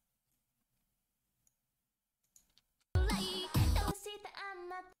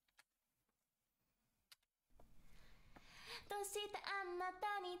どうしてあな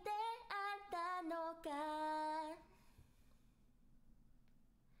たに出会ったのか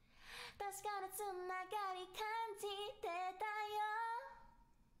確かなつながり感じてたよ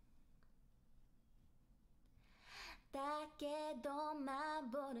だけど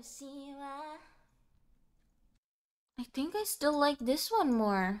幻は I think I still like this one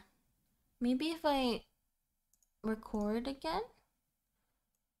more. Maybe if I record again?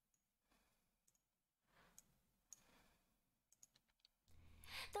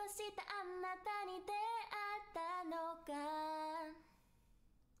 Do you see the anata ni deatta no ka?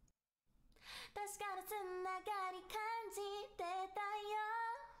 確かなつながり感じてたよ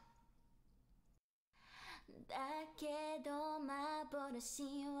だけど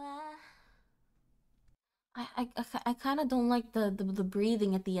幻は I kind of don't like the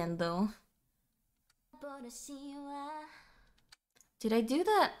breathing at the end though. Did I do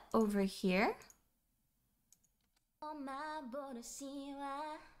that over here?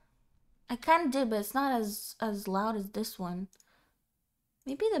 I kind of did, but it's not as loud as this one.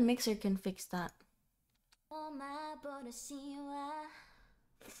 Maybe the mixer can fix that. Oh my god.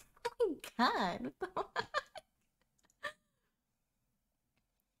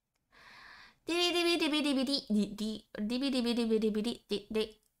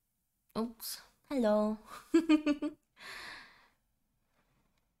 Oops. Hello.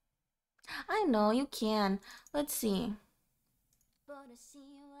 I know you can. Let's see.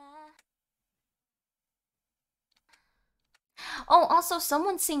 Oh, also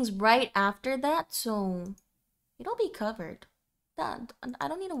someone sings right after that, so it'll be covered. That I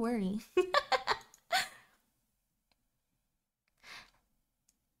don't need to worry.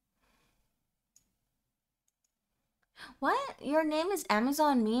 What? Your name is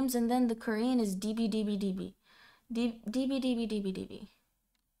Amazon Memes and then the Korean is DBDBDB. DBDBDBDB.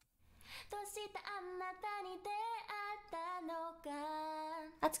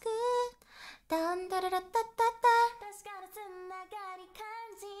 That's good. Dun, da, da, da, da, da, da.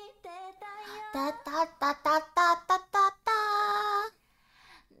 Da, da, da, da, da, da, da, da.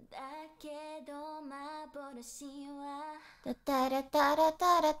 Da, da, da, da, da,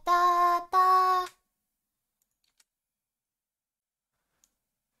 da, da, da.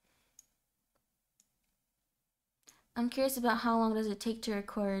 I'm curious about how long does it take to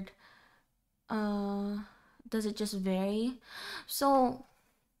record. Does it just vary? So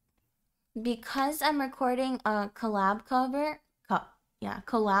because I'm recording a collab cover,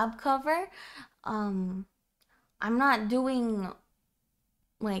 I'm not doing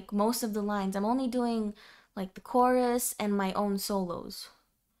like most of the lines. I'm only doing like the chorus and my own solos.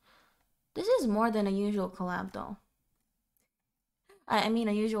 This is more than a usual collab though. I mean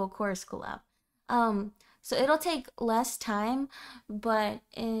a usual chorus collab. So it'll take less time, but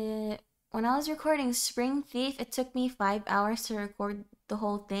when I was recording Spring Thief, it took me 5 hours to record the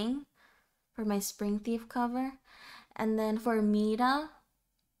whole thing for my Spring Thief cover. And then for Mira,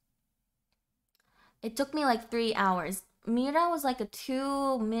 it took me like 3 hours. Mira was like a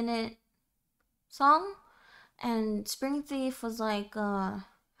 2-minute song, and Spring Thief was like, how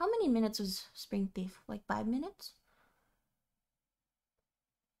many minutes was Spring Thief? Like 5 minutes?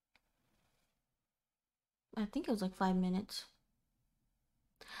 I think it was like 5 minutes.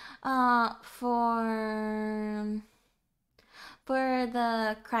 For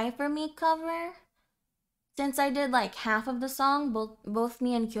the Cry For Me cover, Since I did like half of the song, both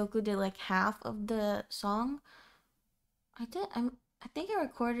me and Kyoku did like half of the song. I think I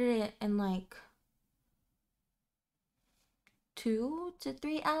recorded it in like 2 to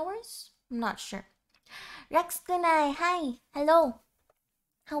 3 hours. I'm not sure. Rex Kunai, hi, hello.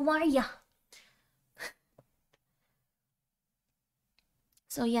 How are ya?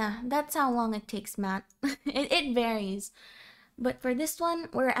 So yeah, that's how long it takes, Matt. it varies. But for this one,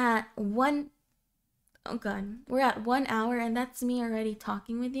 we're at oh god, we're at 1 hour, and that's me already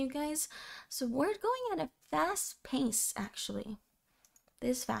talking with you guys. So we're going at a fast pace, actually.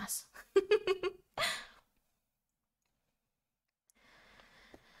 This fast.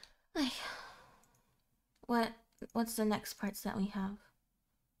 What's the next parts that we have?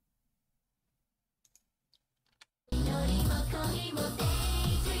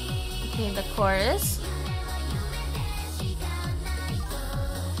 Okay, the chorus.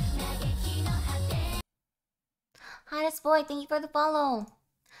 Hottest boy, thank you for the follow.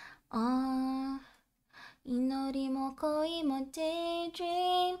 Inori mo koi mo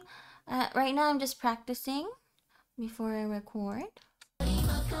daydream. Right now I'm just practicing before I record.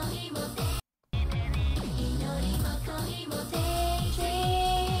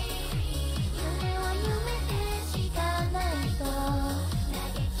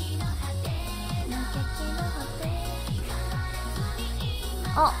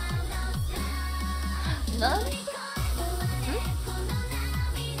 Oh. No?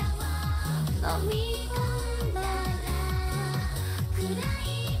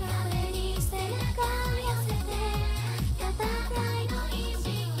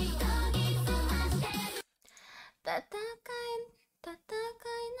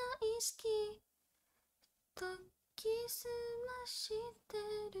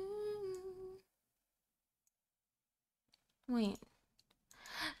 Wait.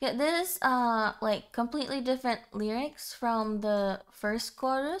 Yeah, this is like completely different lyrics from the first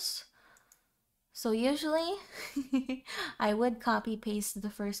chorus. So usually I would copy paste the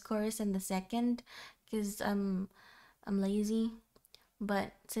first chorus and the second because I'm lazy.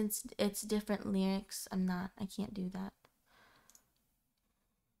 But since it's different lyrics, I can't do that.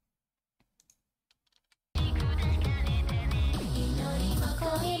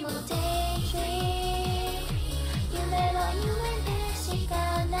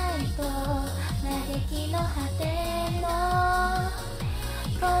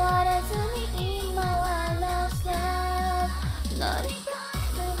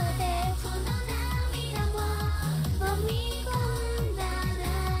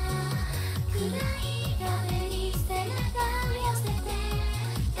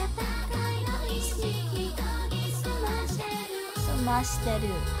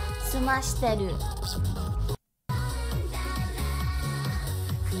 Sumashiteru.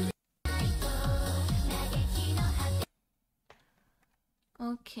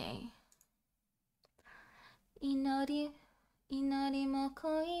 Okay. Inori mo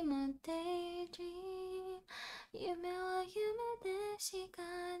koi mo daydream. Yume wa yume de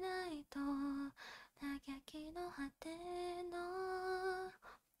shikanai to. Nagaki no hate no.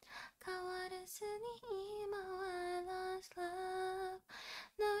 Kawarezu ni ima wa lost love.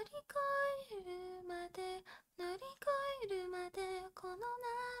 Norikoeru made kono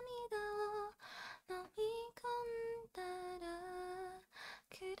namida wo nomikondara.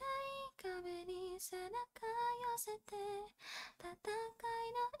 Kurai kabe ni senaka yosete tatakai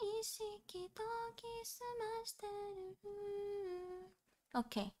no ishiki to kisumashiteru.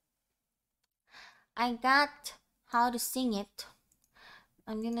 Okay. I got how to sing it.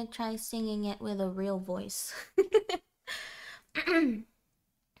 I'm gonna try singing it with a real voice.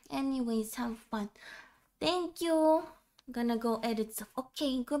 Anyways, have fun. Thank you. I'm gonna go edit stuff.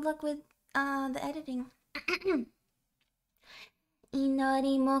 Okay, good luck with the editing.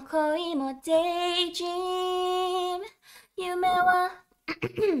 Inori mo koi mo daydream. Yume wa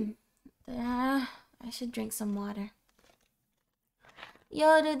I should drink some water.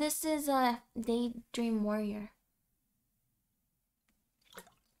 Yoru, this is a Daydream Warrior.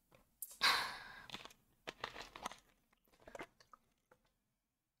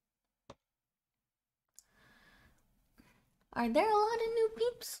 Are there a lot of new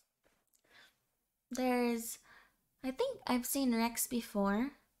peeps? I think I've seen Rex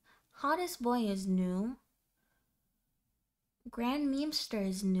before. Hottest Boy is new. Grand Memester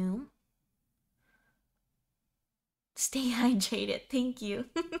is new. Stay hydrated, thank you.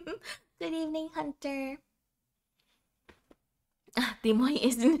 Good evening, Hunter. Timoy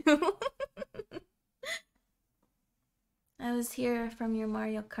is new. I was here from your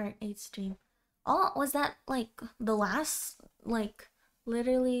Mario Kart 8 stream. Oh, was that like the last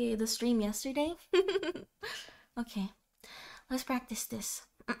Literally the stream yesterday. Okay, let's practice this.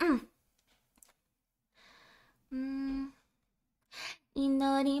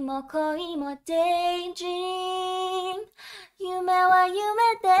 祈りも恋も Daydream 夢は夢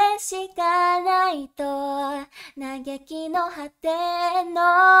でしかないと嘆きの果ての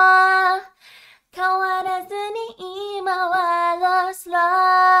変わらずに今は Lost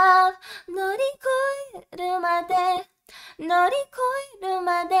Love 乗り越えるまで乗り越える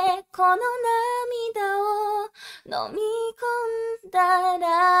までこの涙を飲み込んだら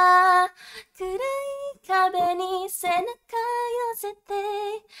暗い壁に背中寄せて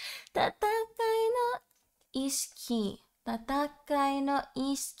戦いの意識戦いの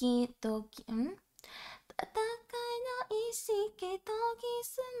意識とき戦いの意識研ぎ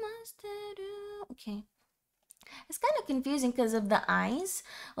澄ましてる Okay. It's kind of confusing because of the eyes.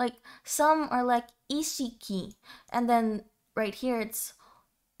 Like, some are like ishiki, and then right here it's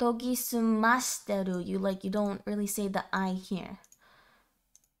togisumasteru. You don't really say the I here.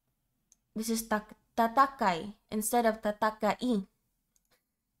 This is tatakai instead of tatakai.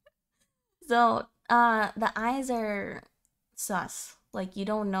 So, the eyes are sus. Like, you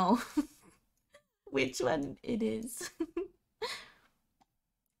don't know which one it is.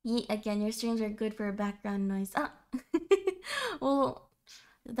 Again, your streams are good for background noise. Ah! Well,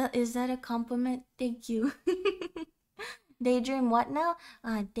 is that a compliment? Thank you. Daydream what now?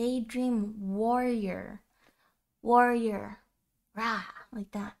 Daydream warrior. Warrior. Rah!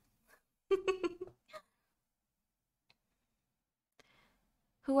 Like that.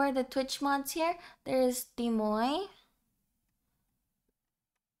 Who are the Twitch mods here? There's Timoy.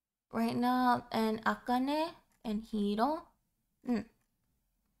 Right now, and Akane and Hiro.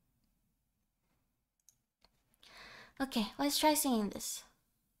 Okay, let's try singing this.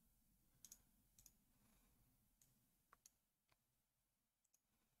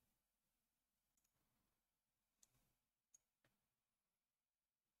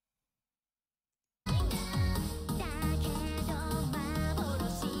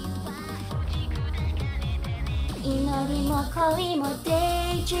 Inori mo koi mo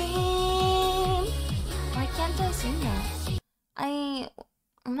daydream. Why can't I sing that?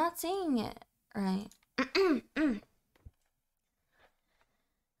 I'm not singing it right.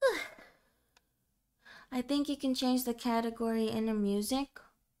 I think you can change the category in the music.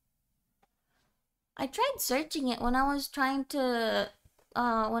 I tried searching it when I was trying to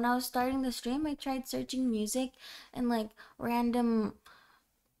when I was starting the stream. I tried searching music and like random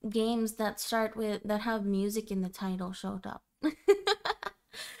games that have music in the title showed up.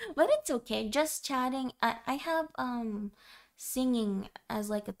 But it's okay, just chatting. I have singing as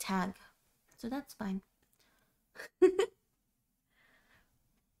like a tag, so that's fine.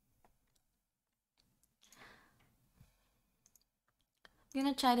 I'm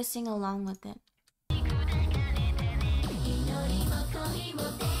gonna try to sing along with it.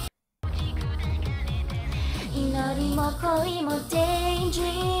 Inori mo koi mo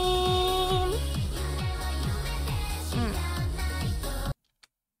daydream.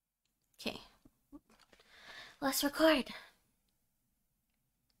 Okay, let's record.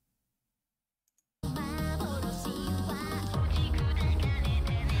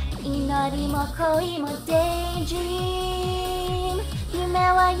 Inori mo koi mo daydream. 夢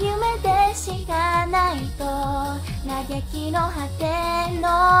は夢でしかないと嘆きの果ての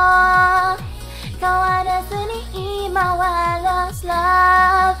変わらずに今は Lost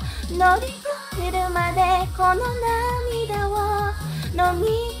Love 乗り越えるまでこの涙を飲み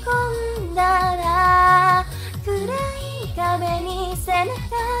込んだら暗い壁に背中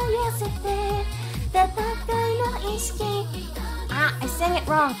寄せて戦いの意識 I sang it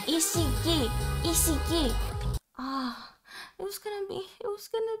wrong. Ishiki. It was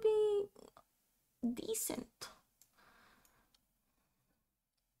gonna be decent.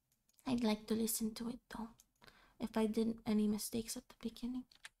 I'd like to listen to it though, if I did any mistakes at the beginning.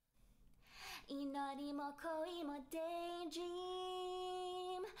 祈りも恋も Daydream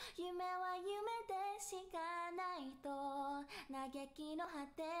夢は夢でしかないと嘆きの果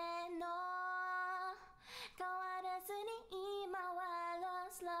ての変わらずに今は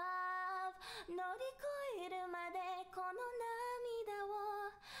Lost Love 乗り越えるまでこの涙を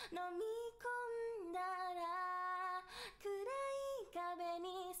飲み込んだら暗い壁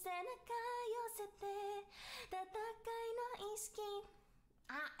に背中寄せて戦いの意識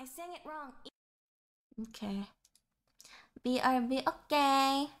I sang it wrong. Okay. BRB,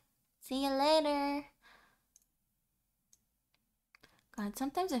 okay. See you later. God,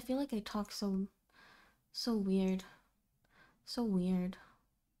 sometimes I feel like I talk so weird. So weird.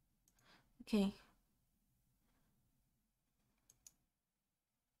 Okay.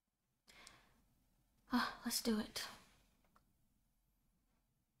 Let's do it.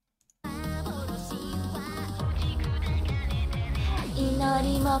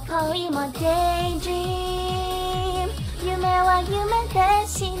 Inori mo koi mo daydream. Yume wa yume de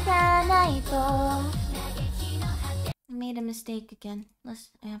shikanai to. I made a mistake again. I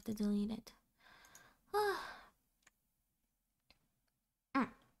have to delete it.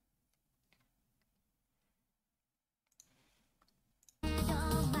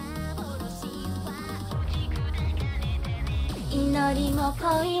 Inori mo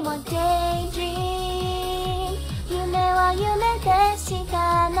koi mo daydream. Yume wa yume de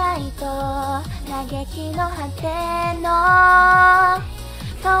shikanai to. Nageki no hate no.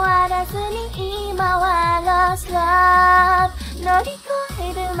 Kawaratsu ni ima wa lost love.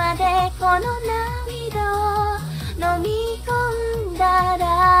 Norikoeru made kono namida o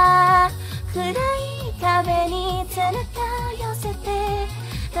nomikondara. Kurai kabe ni tsunuka yosete.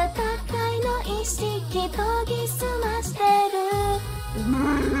 Tatakai no ishiki togisumashiteru.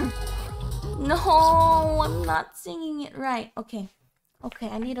 No, I'm not singing it right. Okay,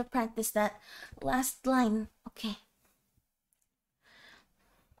 I need to practice that last line. Okay.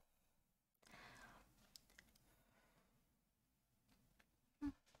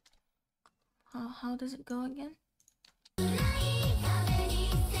 How does it go again?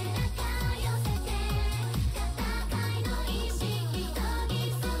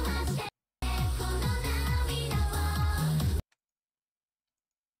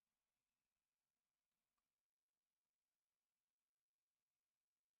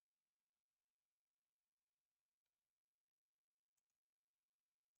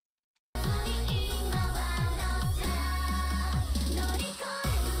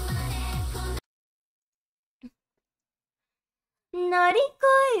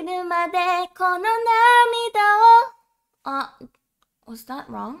 Norikoeru made kono namida o. Was that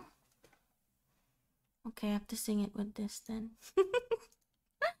wrong? Okay, I have to sing it with this then.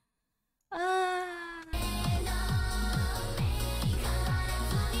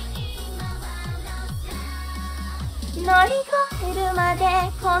 Norikoeru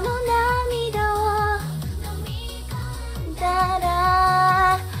made kono namida o. Dara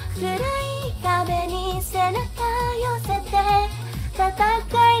kurai kabe ni senaka yosete.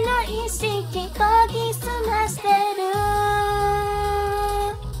 Tatakai no ishiki togisumashiteru.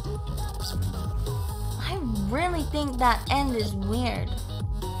 I really think that end is weird.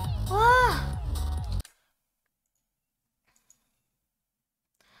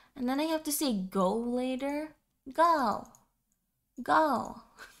 And then I have to say go later. Go. I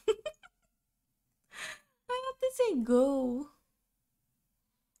have to say go.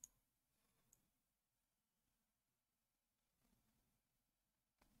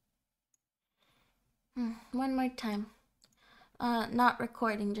 One more time. Not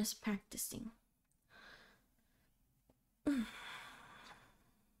recording, just practicing.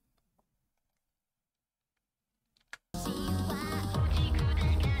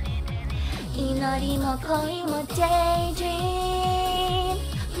 Inori mo koi mo daydream.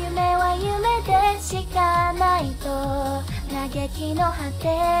 Yume wa yume de shikanai to. Nageki no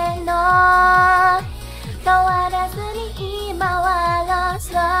hate no. Kawaratsu ni ima wa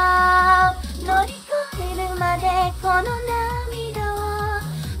lost love. Norikoeru made kono namida o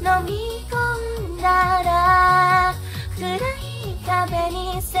nomikondara. Kurai kabe ni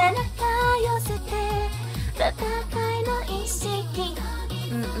senaka yosete. Tatakai no ishiki.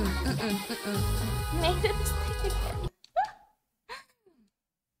 Made a mistake again.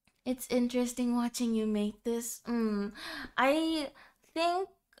 It's interesting watching you make this. I think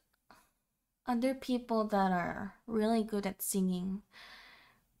other people that are really good at singing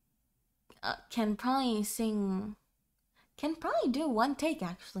can probably do one take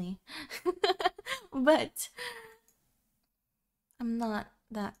actually. But I'm not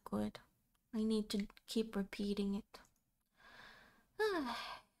that good. I need to keep repeating it.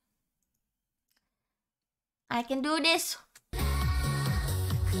 I can do this.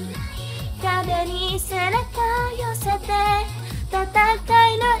 Kabe ni senaka yosete.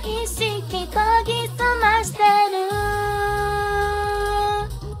 Tatakai no ishiki togisumashiteru.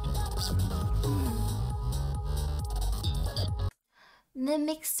 The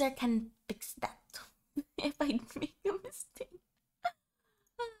mixer can fix that if I make a mistake.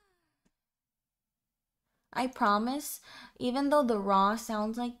 I promise, even though the raw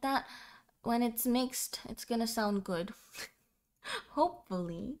sounds like that, when it's mixed, it's gonna sound good.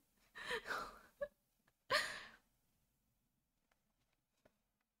 Hopefully.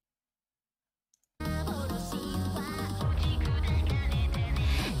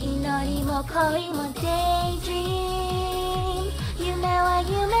 Inori mo koi mo daydream. Yume は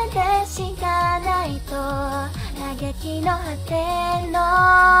夢でしかないと嘆きの果ての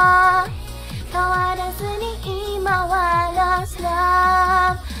変わらずに今はラス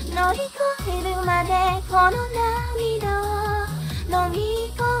ラブ乗り越えるまでこの涙を飲み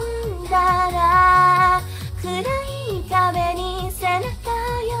込んだら暗い壁に背中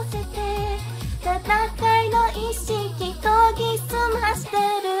寄せて戦いの意識研ぎ澄ましてる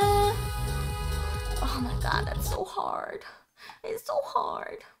Oh my god, that's so hard. It's so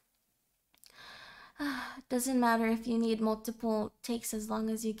hard. Doesn't matter if you need multiple takes as long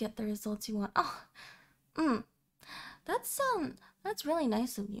as you get the results you want. Oh, that's really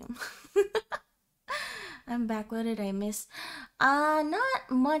nice of you. I'm back. What did I miss? Not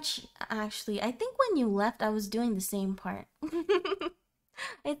much actually. I think when you left, I was doing the same part.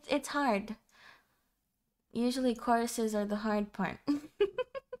 It's hard. Usually choruses are the hard part.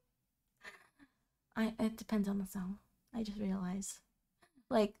 It depends on the song. I just realized.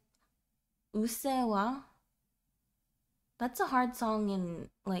 Like, Usewa. That's a hard song and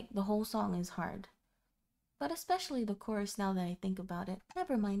like the whole song is hard. But especially the chorus now that I think about it.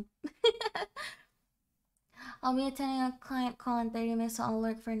 Never mind. I'll be attending a client call in 30 minutes, so I'll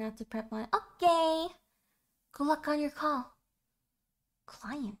lurk for now to prep line. Okay! Good luck on your call.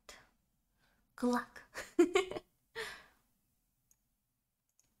 Client. Good luck.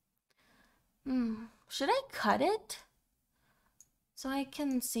 Should I cut it? So I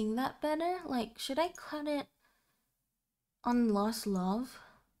can sing that better? Like, should I cut it on Lost Love?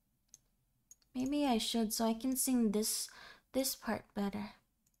 Maybe I should, so I can sing this part better.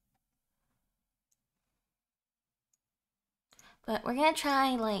 But we're gonna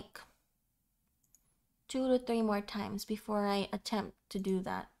try like 2 to 3 more times before I attempt to do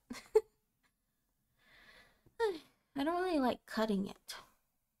that. I don't really like cutting it.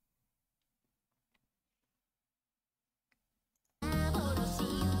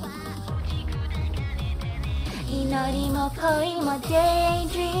 Inori mo koi mo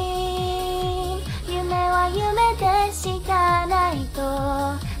daydream 夢は夢でしかないと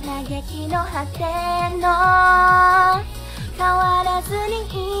嘆きの果ての変わらずに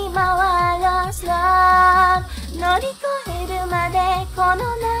今は Lost Love 乗り越えるまでこの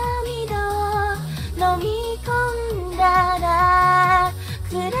涙を飲み込んだら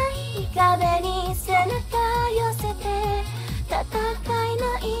暗い壁に背中寄せて戦いの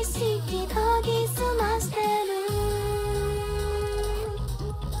意識研ぎ澄ましてる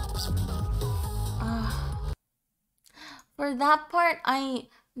For that part, I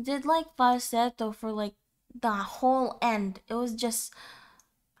did like falsetto for like the whole end. It was just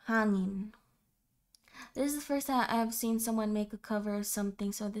hanging. This is the first time I've seen someone make a cover of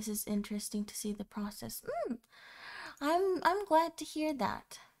something, so this is interesting to see the process. I'm glad to hear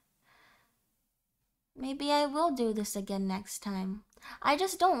that. Maybe I will do this again next time. I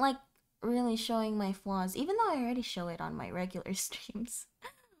just don't like really showing my flaws, even though I already show it on my regular streams.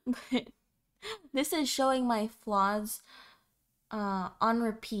 But this is showing my flaws on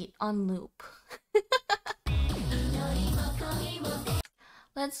repeat, on loop.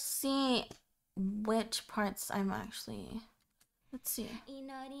 Let's see which parts I'm actually... Let's see.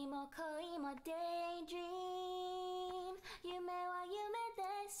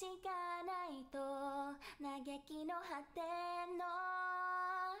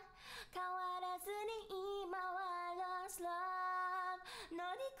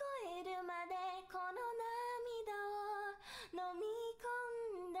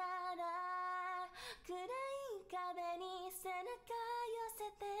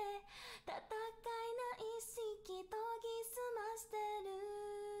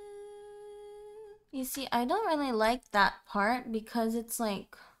 You see, I don't really like that part because it's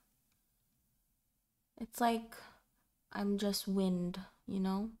like I'm just wind, you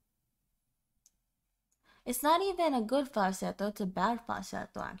know? It's not even a good falsetto, it's a bad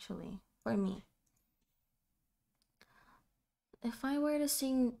falsetto actually, for me. If I were to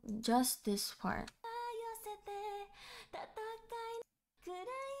sing just this part.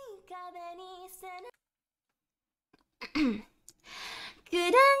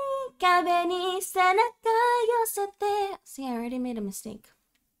 See, I already made a mistake.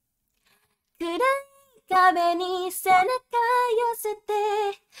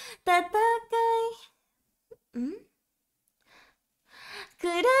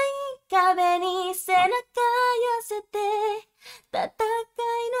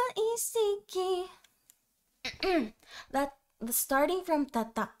 That the starting from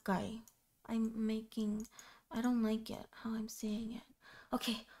tatakai, I don't like it how I'm saying it.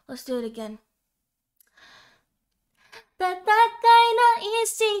 Okay, let's do it again. Tatakai no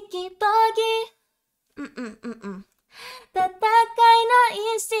ishiki togi. 戦いの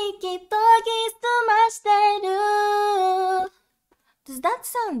意識研ぎ澄ましてる。Does that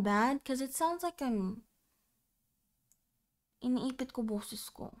sound bad? Because it sounds like I'm iniipit ko boses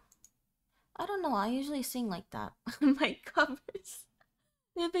ko. I don't know, I usually sing like that on my covers.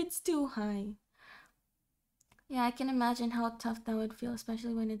 If it's too high. Yeah, I can imagine how tough that would feel,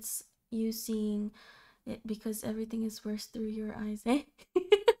 especially when it's you seeing it because everything is worse through your eyes, eh?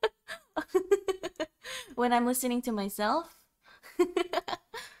 When I'm listening to myself.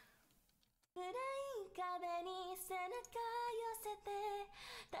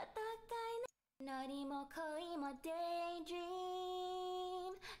 ノリも恋も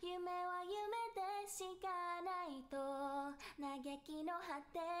Daydream 夢は夢でしかないと嘆きの果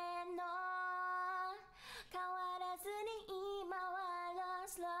ての変わらずに今は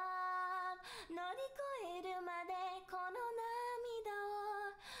Lost Love 乗り越えるまでこの涙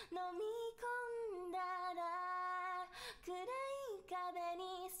を飲み込んだら暗い壁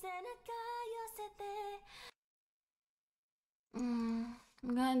に背中寄せて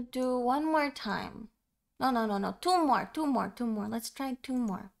I'm gonna do one more time. No. Two more. Let's try two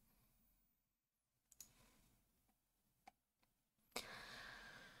more.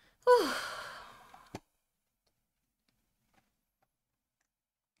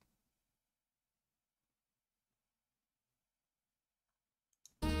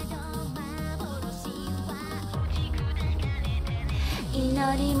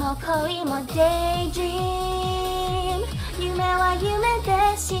 Inori mo koi mo daydream 夢は夢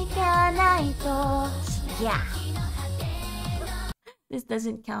でしかないと Yeah This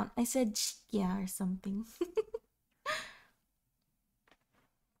doesn't count. I said yeah or something.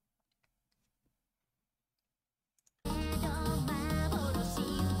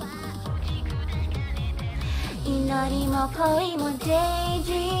 Inori mo koi mo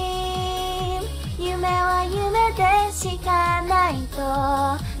daydream 夢は夢でしかない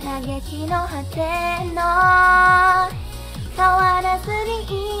と嘆きの果ての変わらずに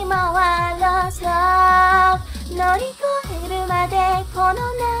今は Lost Love 乗り越えるまでこの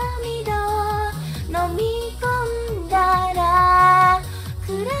涙を飲み込んだら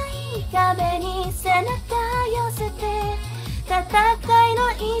暗い壁に背中寄せて戦いの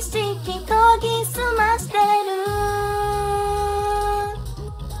意識研ぎ澄ましてる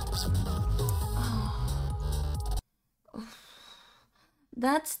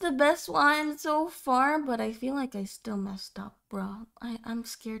That's the best one so far, but I feel like I still messed up, bro. I'm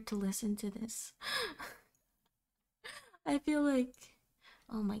scared to listen to this. I feel like...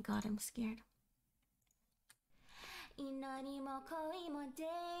 Oh my god, I'm scared. 祈りも恋も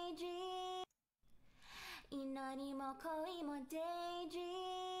Daydream 祈りも恋も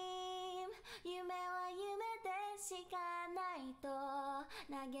Daydream 夢は夢でしかないと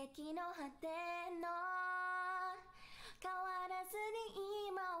嘆きの果ての変わらずに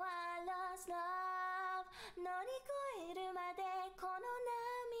今は Lost Love 乗り越えるまでこの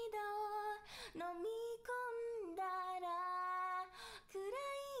涙を飲み込んだら暗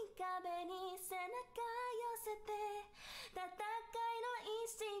い壁に背中寄せて戦いの意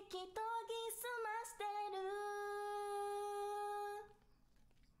識研ぎ澄ましてる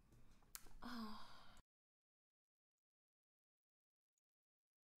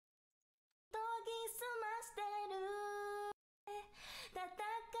研ぎ澄ましてる戦いの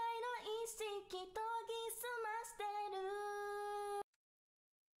意識研ぎ澄ましてる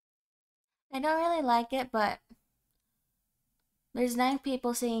I don't really like it, but there's 9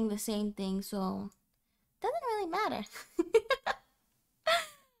 people saying the same thing, so it doesn't really matter. It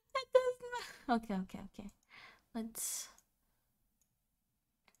doesn't matter. Okay. Let's...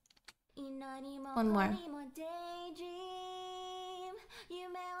 One more.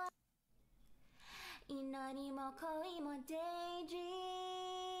 祈りも恋も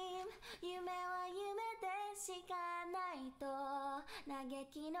Daydream 夢は夢でしかないと嘆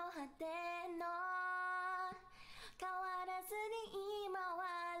きの果ての変わらずに今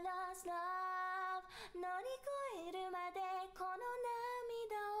は Lost Love 乗り越えるまでこの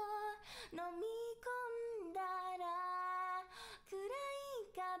涙を飲み込んだら暗い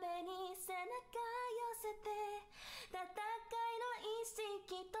壁に背中寄せて戦いの意識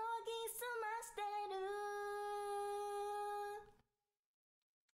研ぎ澄ましてる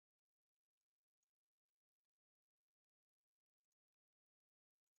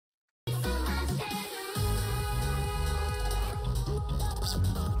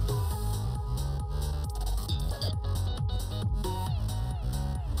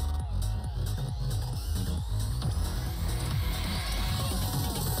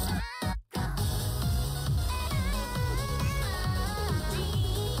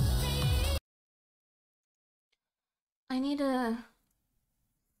I need to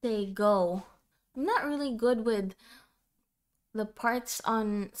say go. I'm not really good with the parts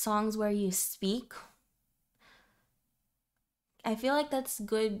on songs where you speak. I feel like that's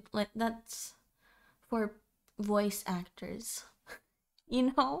good, like that's for voice actors.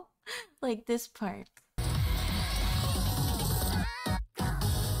 You know? Like this part.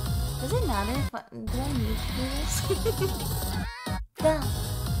 Does it matter if do I need to do this? Go!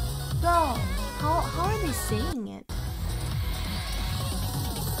 Go! How are they saying it?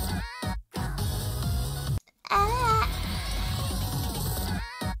 Ah!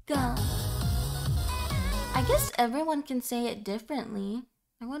 Go! I guess everyone can say it differently.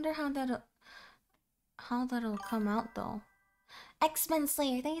 I wonder how that'll come out though. X-Men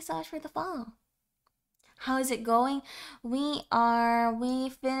Slayer, thank you so much for the follow. How is it going? We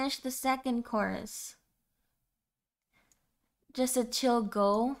finished the second chorus. Just a chill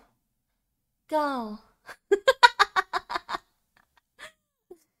go. Go.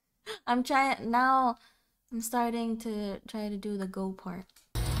 I'm starting to try to do the go part.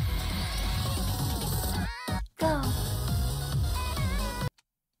 Go.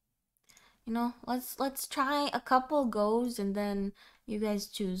 You know, let's try a couple goes and then you guys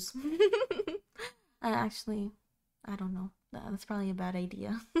choose. Actually, I don't know. That's probably a bad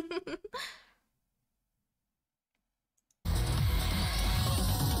idea.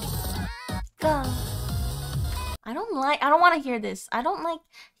 Go. I don't want to hear this. I don't like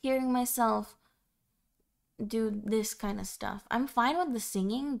hearing myself do this kind of stuff. I'm fine with the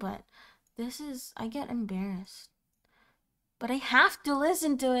singing, but I get embarrassed. But I have to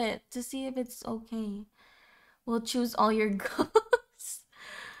listen to it to see if it's okay. We'll choose all your goes.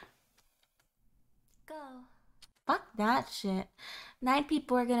 Go. Fuck that shit. 9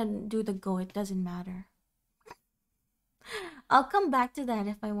 people are gonna do the go, it doesn't matter. I'll come back to that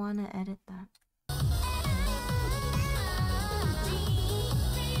if I wanna edit that.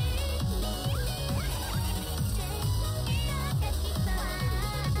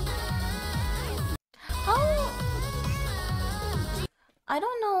 I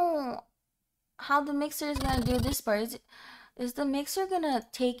don't know how the mixer is gonna do this part. Is the mixer gonna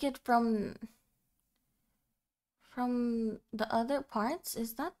take it from the other parts?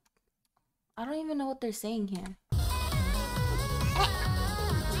 Is that... I don't even know what they're saying here.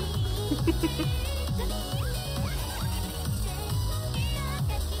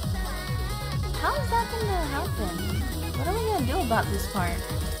 How is that gonna happen? What are we gonna do about this part?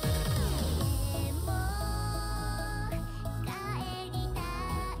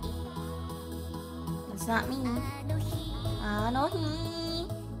 It's not me. Anohi.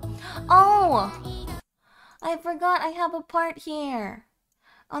 Oh! I forgot I have a part here.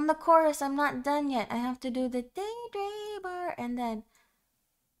 On the chorus, I'm not done yet. I have to do the daydreamer and then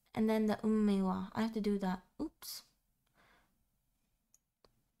the ummewa. I have to do that. Oops.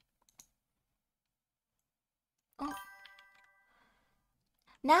 Oh.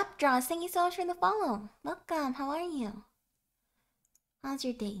 Napdraws, thank you so much for the follow. Welcome, how are you? How's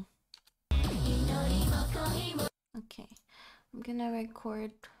your day? Okay, I'm gonna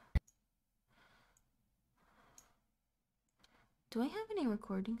record. Do I have any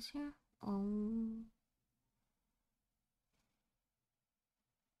recordings here? Oh.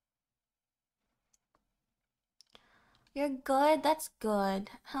 You're good? That's good.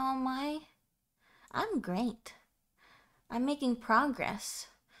 How am I? I'm great. I'm making progress.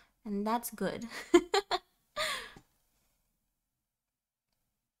 And that's good.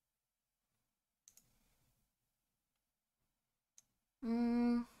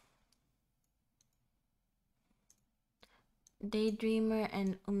 Daydreamer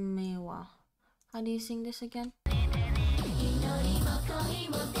and Umewa. How do you sing this again?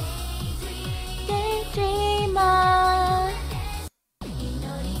 Daydreamer.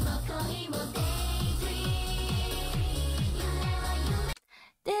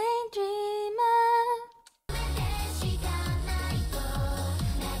 Daydreamer.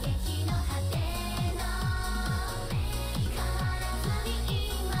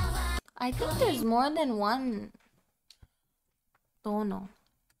 I think there's more than one tono.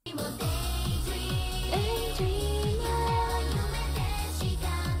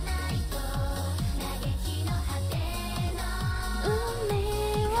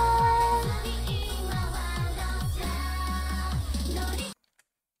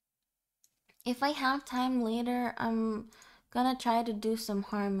 If I have time later, I'm gonna try to do some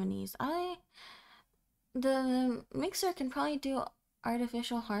harmonies. The mixer can probably do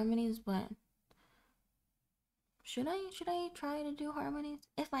artificial harmonies, but should I try to do harmonies?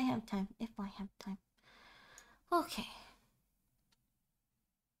 If I have time. Okay.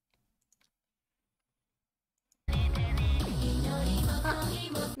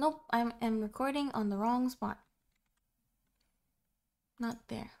 Nope, I'm recording on the wrong spot. Not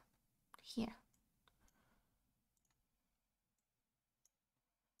there. Here.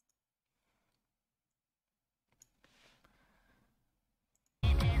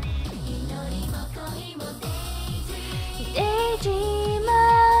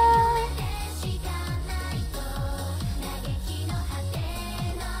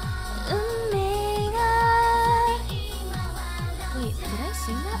 Wait, did I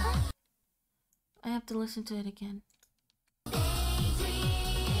sing that right? I have to listen to it again.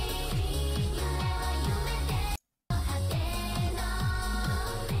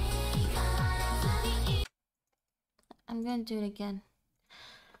 I'm gonna do it again.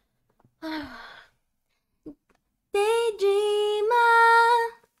 Daydreamer.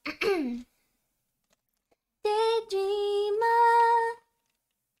 Daydreamer.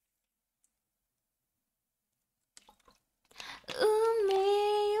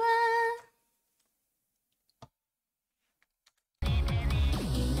 Umewa.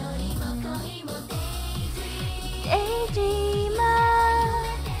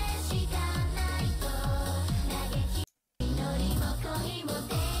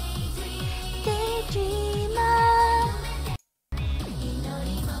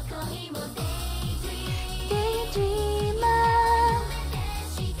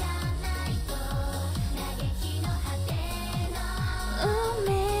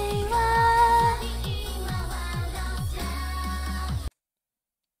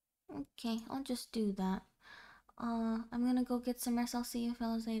 Okay, I'll just do that. I'm gonna go get some rest. I'll see you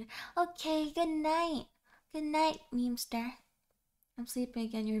fellas later. Okay, good night. Good night, memester. I'm sleeping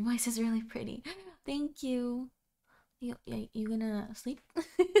again. Your voice is really pretty. Thank you. You gonna sleep?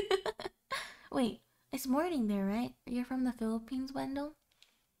 Wait, it's morning there, right? You're from the Philippines, Wendell?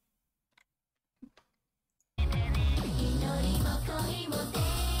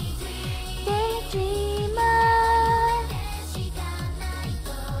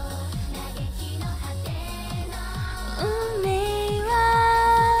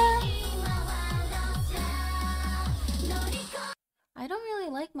 I don't really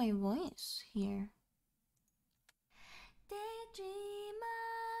like my voice here. Daydreamer,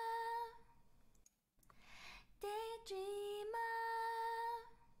 daydreamer.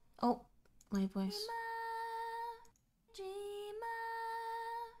 Oh, my voice.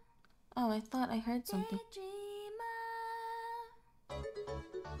 Oh, I thought I heard something.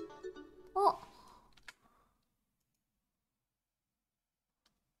 Oh.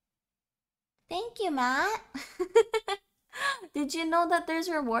 Thank you, Matt. Did you know that there's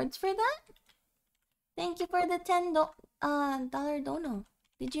rewards for that? Thank you for the $10 dono.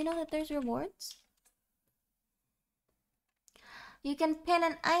 Did you know that there's rewards? You can pin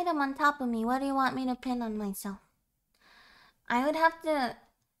an item on top of me. What do you want me to pin on myself? I would have to,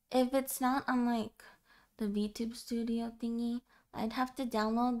 if it's not on like the VTube studio thingy, I'd have to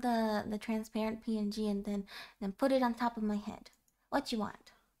download the transparent PNG and then put it on top of my head. What you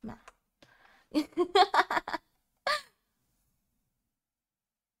want, Matt?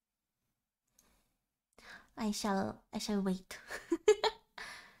 I shall wait.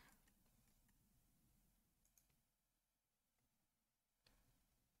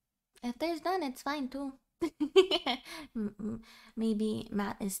 If there's none, it's fine too. Maybe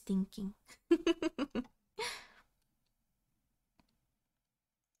Matt is thinking.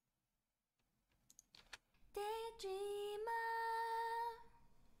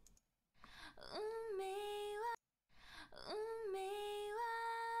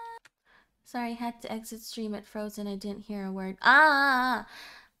 Sorry, I had to exit stream. It froze and I didn't hear a word.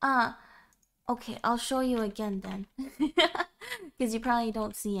 Okay, I'll show you again then. Because you probably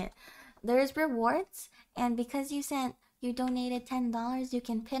don't see it. There's rewards, and because you donated $10, you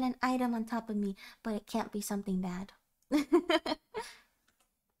can pin an item on top of me, but it can't be something bad.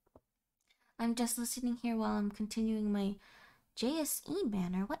 I'm just listening here while I'm continuing my JSE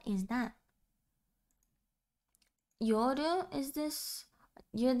banner. What is that? Yoru, is this?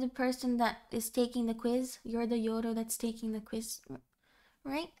 You're the person that is taking the quiz? You're the Yoru that's taking the quiz,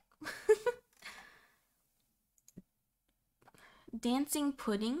 right? Dancing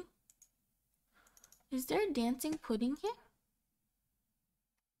pudding? Is there dancing pudding here?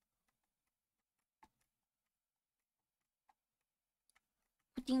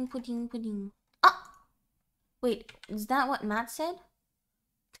 Pudding, pudding, pudding. Ah! Wait, is that what Matt said?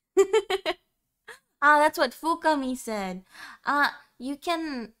 Ah, that's what Fukami said. You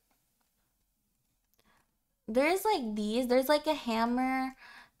can... There's like these. There's like a hammer.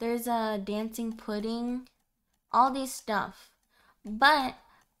 There's a dancing pudding. All these stuff. But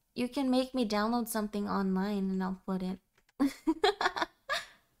you can make me download something online and I'll put it.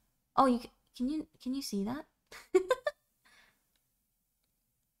 Oh, can you see that?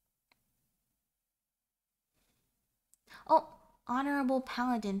 Oh, Honorable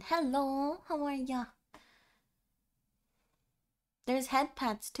Paladin. Hello, how are ya? There's head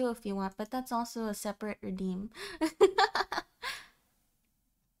pads too if you want, but that's also a separate redeem.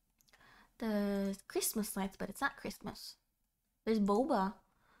 The Christmas lights, but it's not Christmas. There's boba.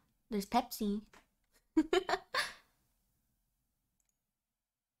 There's Pepsi.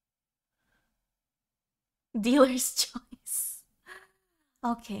 Dealer's choice.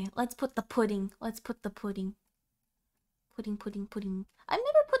 Okay, let's put the pudding. Let's put the pudding. Pudding, pudding, pudding. I've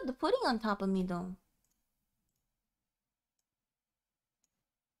never put the pudding on top of me though.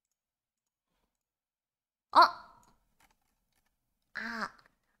 Oh! Ah!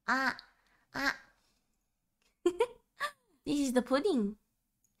 Ah! Ah! This is the pudding.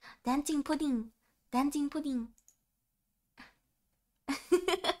 Dancing pudding. Dancing pudding.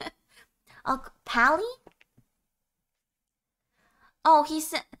 Oh, Pally? Oh, he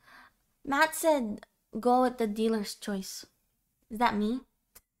said... Matt said go with the dealer's choice. Is that me?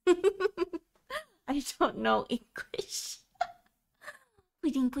 I don't know English.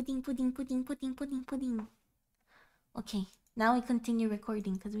 Pudding, pudding, pudding, pudding, pudding, pudding, pudding. Okay, now we continue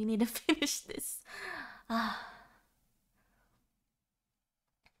recording because we need to finish this.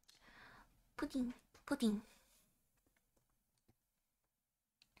 Pudding, pudding.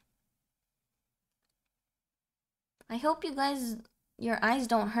 I hope you guys, your eyes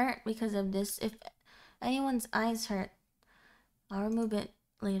don't hurt because of this. If anyone's eyes hurt, I'll remove it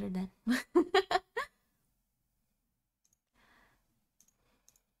later then.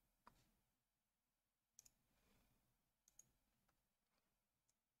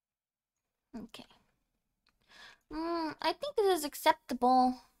 Okay. I think this is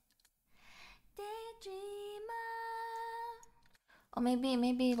acceptable. Oh,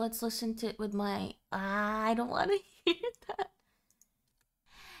 maybe let's listen to it with my... I don't want to hear that.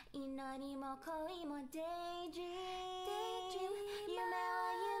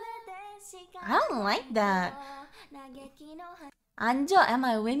 I don't like that. Anjo, am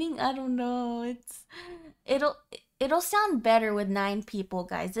I winning? I don't know. It'll sound better with 9 people,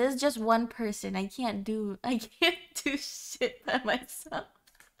 guys. There's just one person. I can't do shit by myself.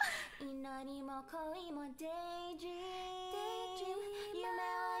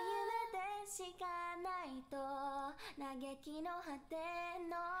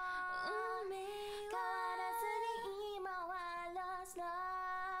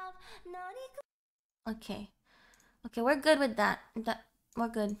 Okay, we're good with that. We're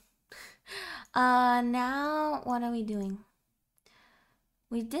good. Now what are we doing?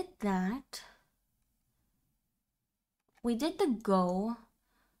 We did that. We did the go.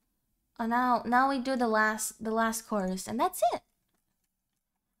 Now we do the last chorus, and that's it.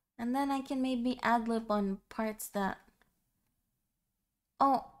 And then I can maybe ad-lib on parts that...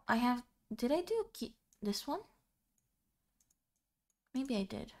 Oh, did I do this one? Maybe I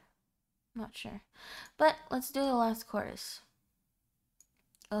did. Not sure. But let's do the last chorus.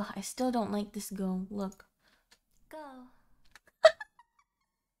 Ugh, I still don't like this go. Look. Go.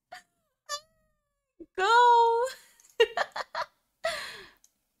 Go!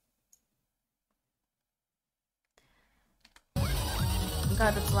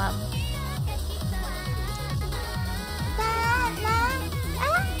 God, it's loud.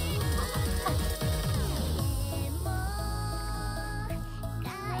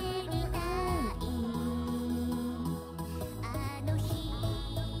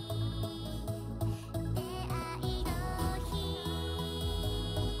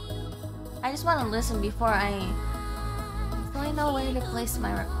 I just want to listen before so I know where to place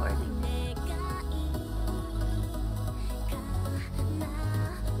my recording.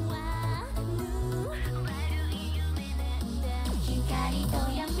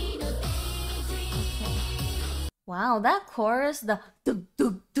 Wow, that chorus, the dub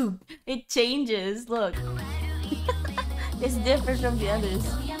dub dub, it changes. Look, it's different from the others.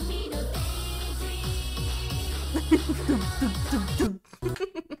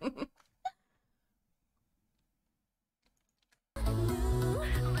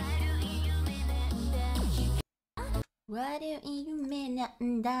 What do you mean? な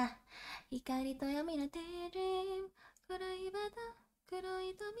んだ光と闇のテレビ暗いバタ黒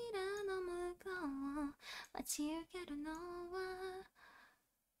い扉の向こう待ち受けるのは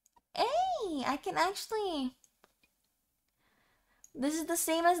Hey, I can actually... This is the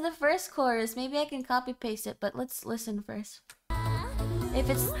same as the first chorus. Maybe I can copy paste it, but let's listen first. If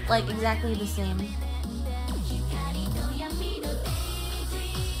it's like exactly the same.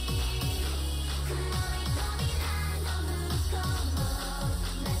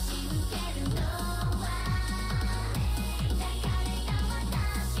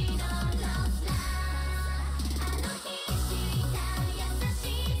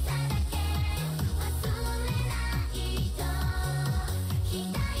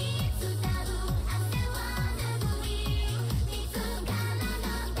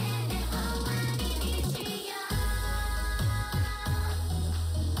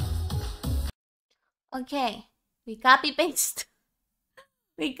 Okay, we copy paste.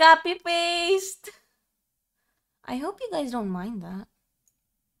 We copy paste. I hope you guys don't mind that.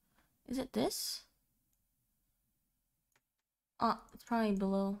 Is it this? Oh, it's probably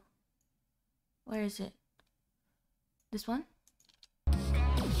below. Where is it? This one?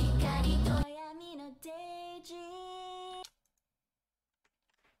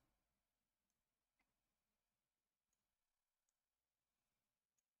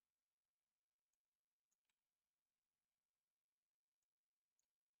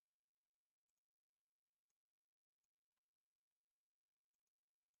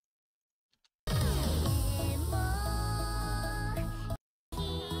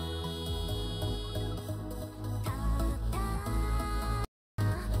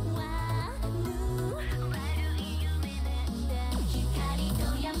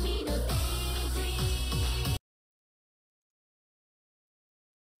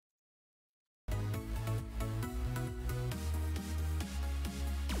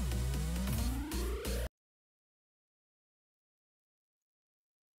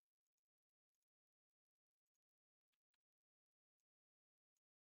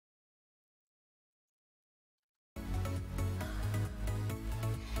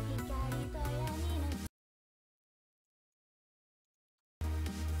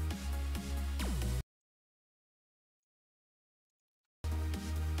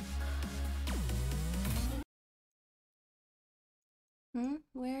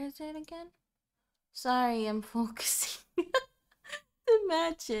 Where is it again? Sorry, I'm focusing to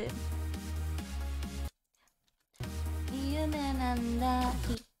match it. 夢なんだ。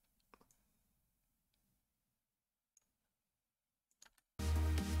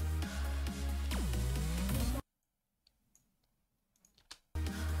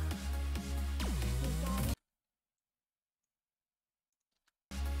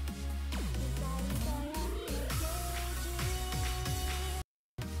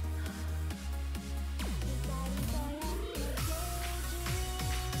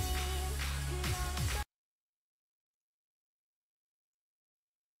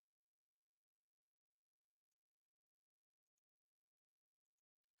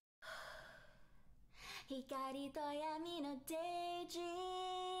光と闇のデイジーム。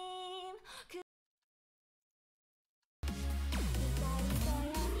光と闇の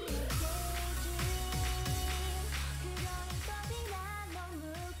デイジーム。黒い扉の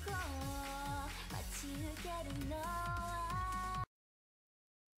向こう待ち受けるのは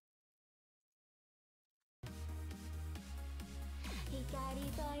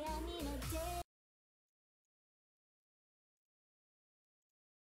光と闇のデイジーム。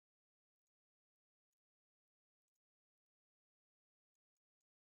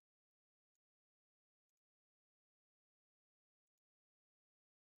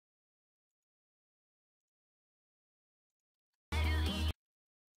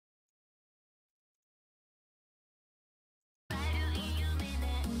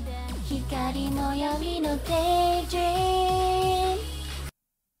光の闇のデイジーム。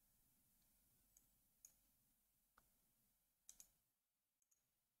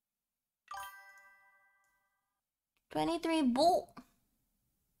23 Bolt.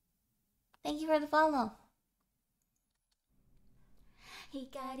 Thank you for the follow.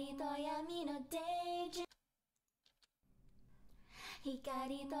 光と闇のデイジーム。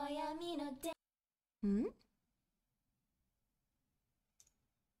光と闇のデイジーム。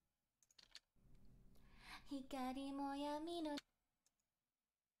光も闇の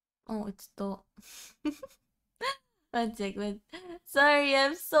Oh, it's the one second. Sorry,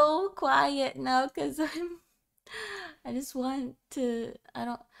 I'm so quiet now because I just want to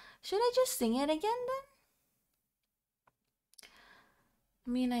should I just sing it again then? I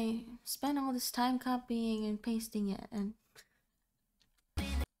mean, I spent all this time copying and pasting it and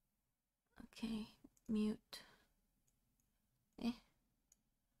okay, mute. Eh.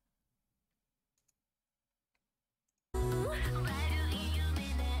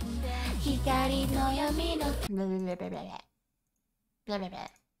 光の闇のブレブレブレブレブレブレブ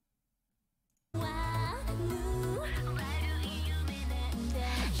レ。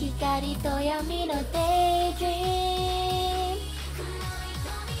光と闇のデイジーム。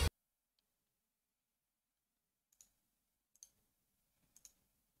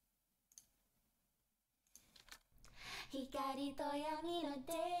光と闇の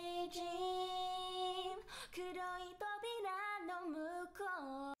デイジーム。黒い扉の向こ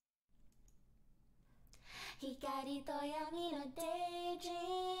う光と闇のデイジーム。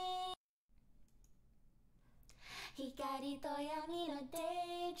光と闇のデ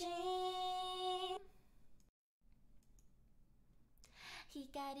イジーム。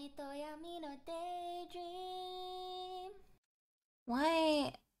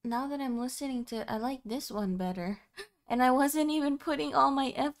Why, now that I'm listening to it, I like this one better. And I wasn't even putting all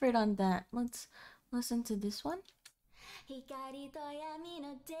my effort on that. Let's listen to this one.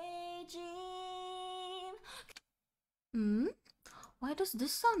 Hmm? Why does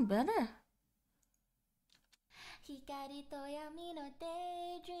this sound better?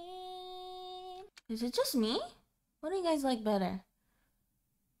 Is it just me? What do you guys like better?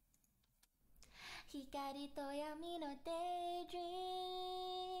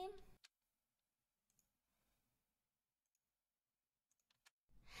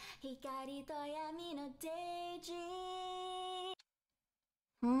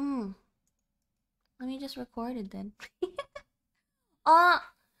 Hmm. Let me just record it then.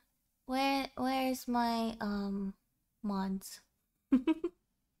 Ah, where's my mods?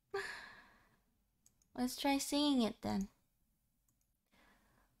 Let's try singing it then.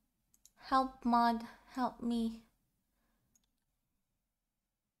 Help mod, help me.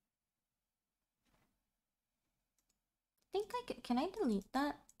 I think can I delete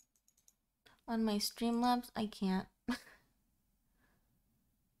that? On my Streamlabs, I can't.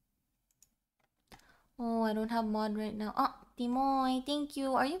 Oh, I don't have mod right now. Oh, Timoy, thank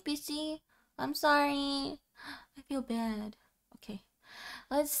you. Are you busy? I'm sorry. I feel bad. Okay.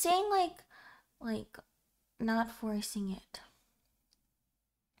 Let's sing like not forcing it.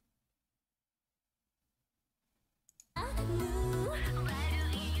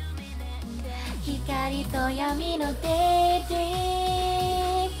 Hikari to yami no daydream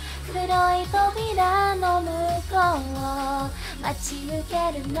黒い扉の向こうを待ち受け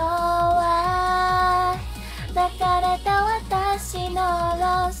るのは抱かれた私の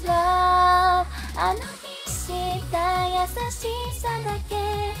Lost Love あの日知った優しさだけ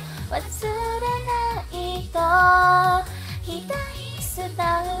忘れないと額伝う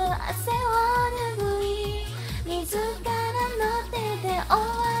汗を拭い自らの手で終わ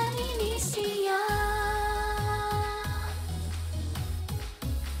りにしよう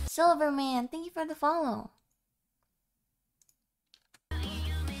Silverman, thank you for the follow.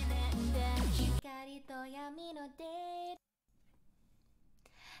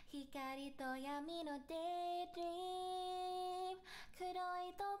 光と闇のデイドリーム黒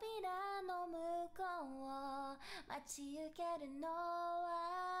い扉の向こうを待ち受けるの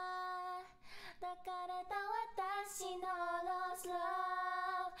は抱かれた私の Lost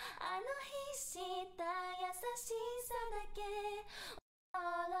Love あの日知った優しさだけ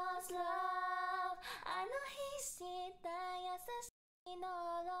Lost Love あの日知った優しいの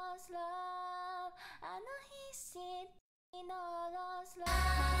Lost Love あの日知ったの Lost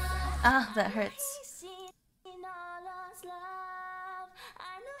Love Ah, that hurts.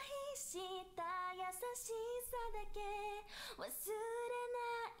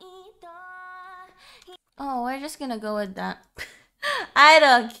 Oh, we're just gonna go with that. I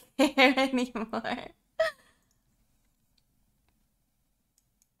don't care anymore.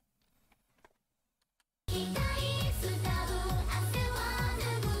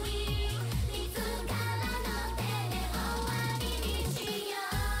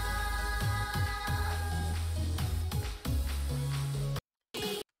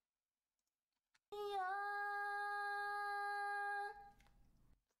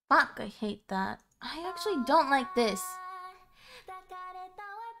 Fuck, I hate that. I actually don't like this.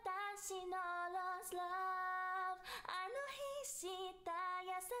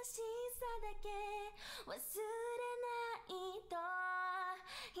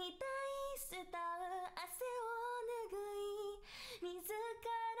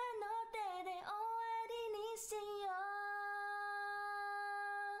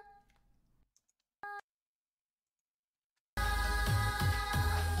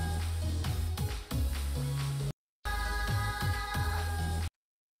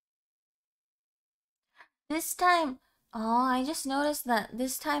 This time, oh, I just noticed that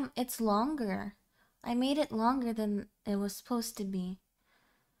this time it's longer. I made it longer than it was supposed to be.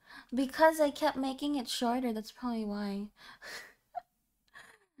 Because I kept making it shorter, that's probably why.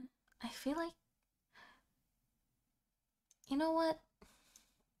 I feel like... You know what?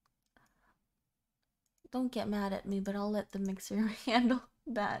 Don't get mad at me, but I'll let the mixer handle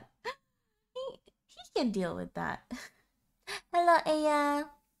that. He can deal with that. Hello, Aya.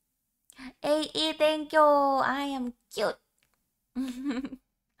 AE, thank you. I am cute.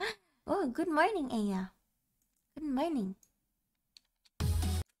 Oh, good morning, Aya. Good morning.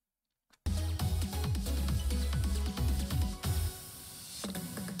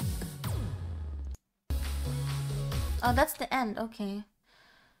 Oh, that's the end. Okay.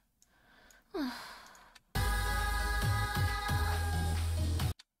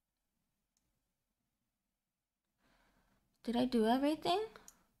 Did I do everything?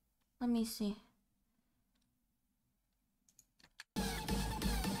 Let me see.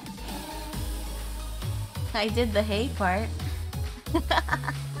 I did the hay part.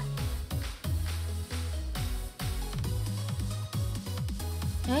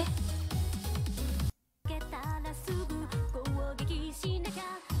 Eh?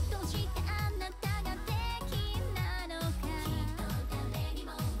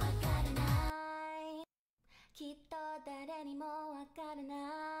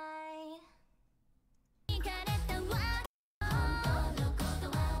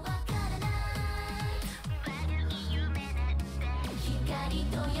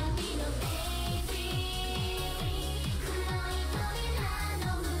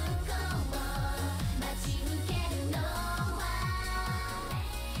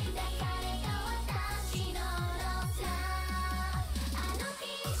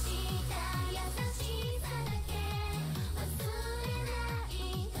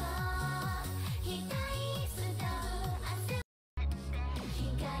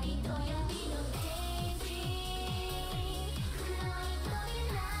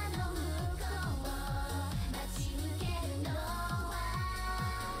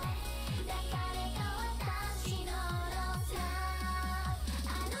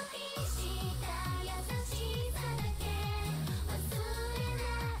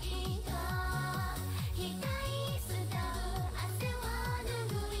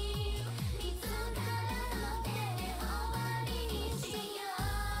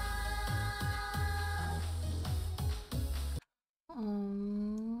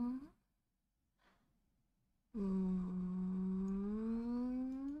 Um, mm,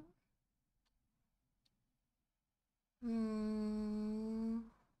 mm,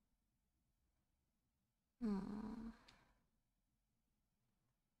 mm,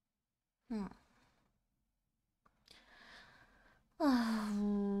 mm.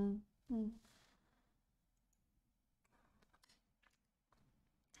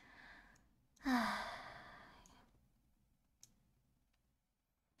 Ah.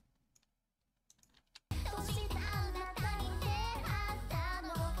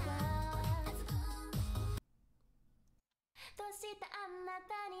 どうしてあな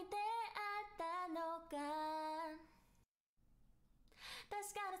たに出会ったのか確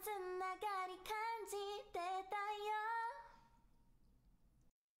かなつながり感じてたよ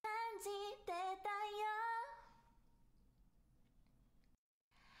感じてたよ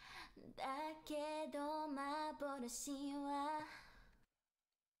だけど幻は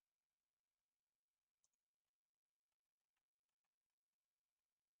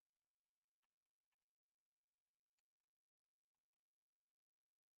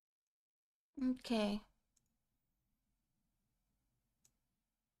Okay.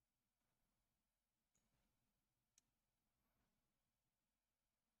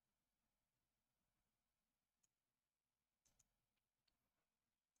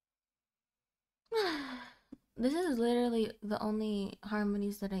 This is literally the only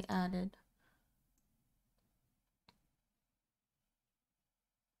harmonies that I added.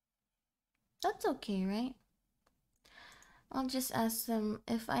 That's okay, right? I'll just ask them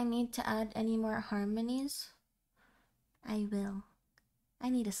if I need to add any more harmonies. I will. I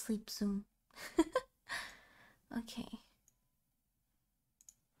need to sleep soon. Okay.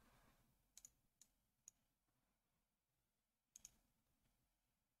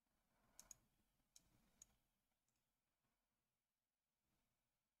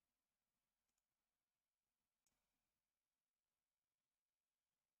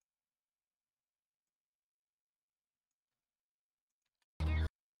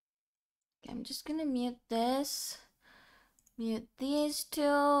 I'm just gonna mute this, mute these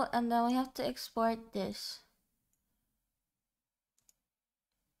two, and then we have to export this.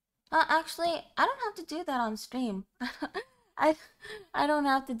 Actually, I don't have to do that on stream. I I don't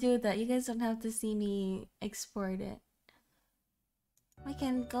have to do that. You guys don't have to see me export it. We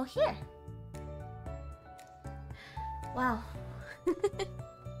can go here. Wow.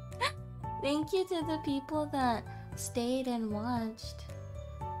 Thank you to the people that stayed and watched.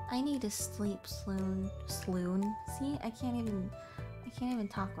 I need to sleep sloon. See, I can't even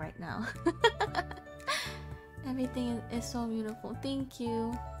talk right now. Everything is so beautiful. Thank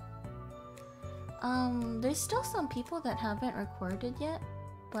you. There's still some people that haven't recorded yet,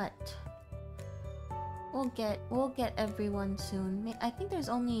 but we'll get everyone soon. I think there's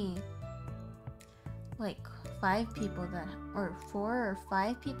only like 5 people that, or 4 or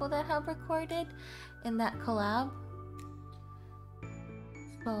 5 people that have recorded in that collab.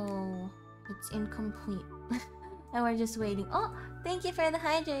 So it's incomplete. And we're just waiting. Oh, thank you for the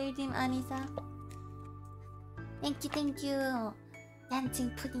hydrate, Team Anisa. Thank you, thank you.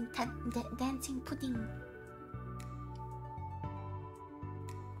 Dancing pudding, dancing pudding.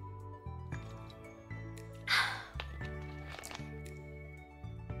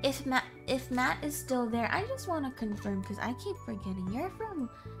 If Matt is still there, I just want to confirm because I keep forgetting.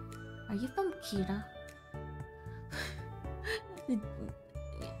 Are you from Kira?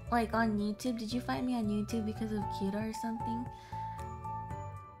 Like on YouTube? Did you find me on YouTube because of Kira or something?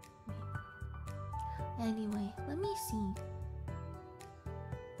 Anyway, let me see.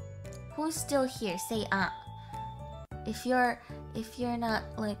 Who's still here? Say ah. If you're not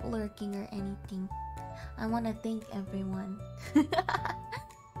like lurking or anything, I want to thank everyone.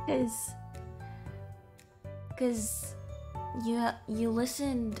 Cause you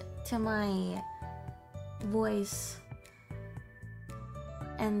listened to my voice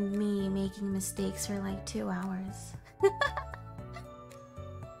and me making mistakes for like 2 hours.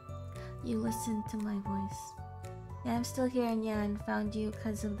 You listened to my voice. Yeah, I'm still here, and yeah, and found you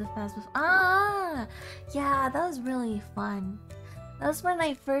because of the fast. Ah, yeah, that was really fun. That was when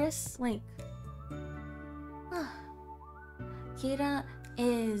I first like. Kira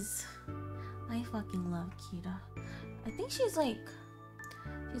is. I fucking love Kira. I think she's like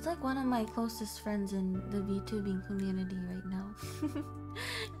one of my closest friends in the VTubing community right now.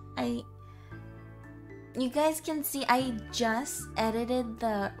 You guys can see I just edited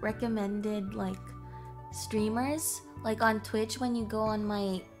the recommended like streamers like on Twitch. When you go on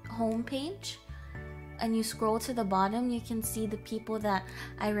my homepage and you scroll to the bottom, you can see the people that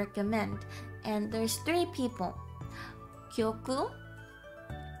I recommend, and there's 3 people. Kyoku,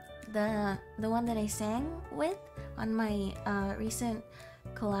 the one that I sang with on my recent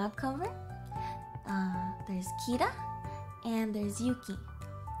collab cover. There's Kira and there's Yuki.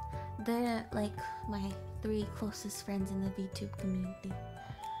 They're like my 3 closest friends in the VTube community.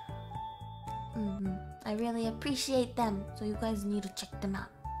 I really appreciate them, so you guys need to check them out.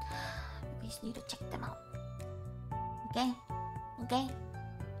 You guys need to check them out. Okay? Okay?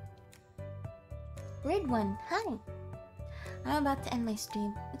 Red one, hi! I'm about to end my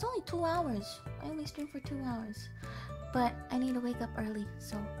stream. It's only 2 hours. I only stream for 2 hours. But I need to wake up early,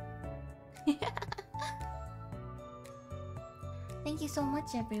 so... Thank you so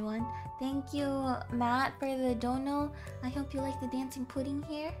much, everyone. Thank you, Matt, for the dono. I hope you like the dancing pudding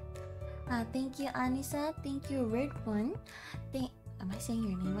here. Thank you, Anisa. Thank you, Red One. Am I saying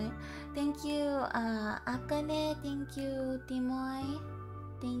your name right? Thank you, Akane. Thank you, Timoy.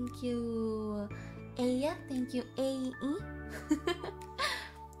 Thank you, Aya. Thank you, Ae.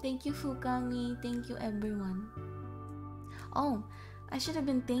 Thank you, Fukami. Thank you, everyone. Oh, I should have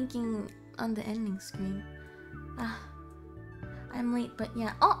been thanking on the ending screen. I'm late, but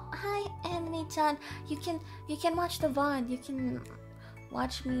yeah. Oh, hi, Anime-chan. You can watch the VOD. You can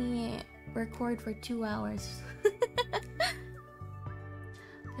watch me record for 2 hours. Okay,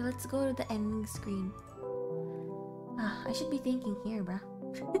 let's go to the ending screen. I should be thanking here, bruh.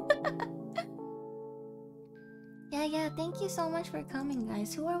 Yeah, thank you so much for coming,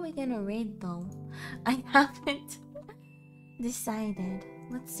 guys. Who are we gonna raid, though? I haven't decided.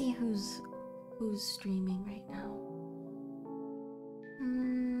 Let's see who's streaming right now.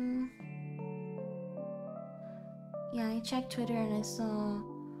 Yeah, I checked Twitter and I saw...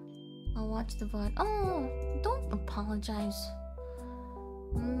 I'll watch the VOD. Oh, don't apologize.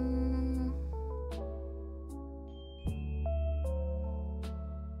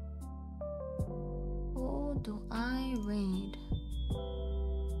 Who do I raid?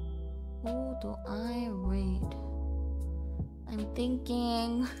 Who do I raid? I'm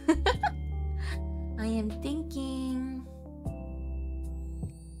thinking. I am thinking.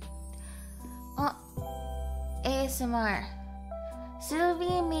 Oh, ASMR. Sylvie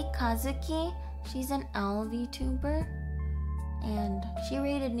Mikazuki. She's an owl VTuber. And she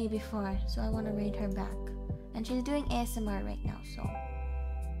raided me before, so I want to raid her back. And she's doing ASMR right now, so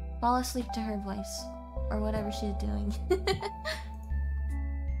fall asleep to her voice. Or whatever she's doing.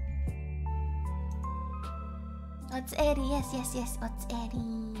 What's Eddie? Yes. What's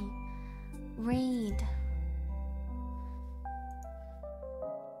Eddie? Raid.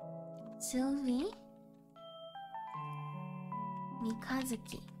 Sylvie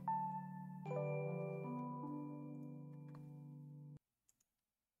Mikazuki.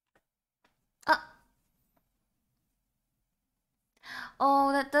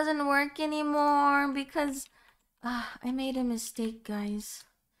 Oh, that doesn't work anymore because I made a mistake, guys.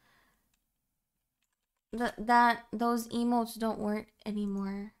 Those emotes don't work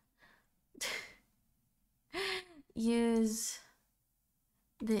anymore. Use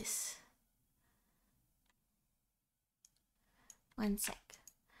this. One sec.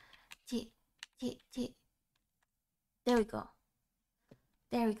 There we go.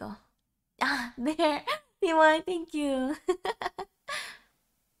 There we go. Ah, there. Timo, thank you.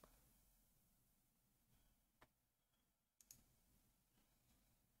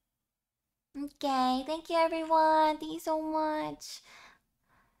 Okay, thank you everyone. Thank you so much.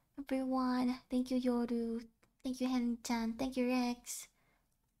 Everyone. Thank you, Yoru. Thank you, Hen-chan. Thank you, Rex.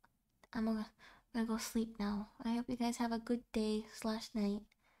 I'm gonna go sleep now. I hope you guys have a good day slash night.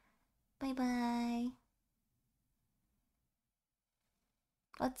 Bye bye.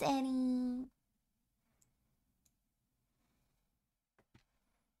 What's any?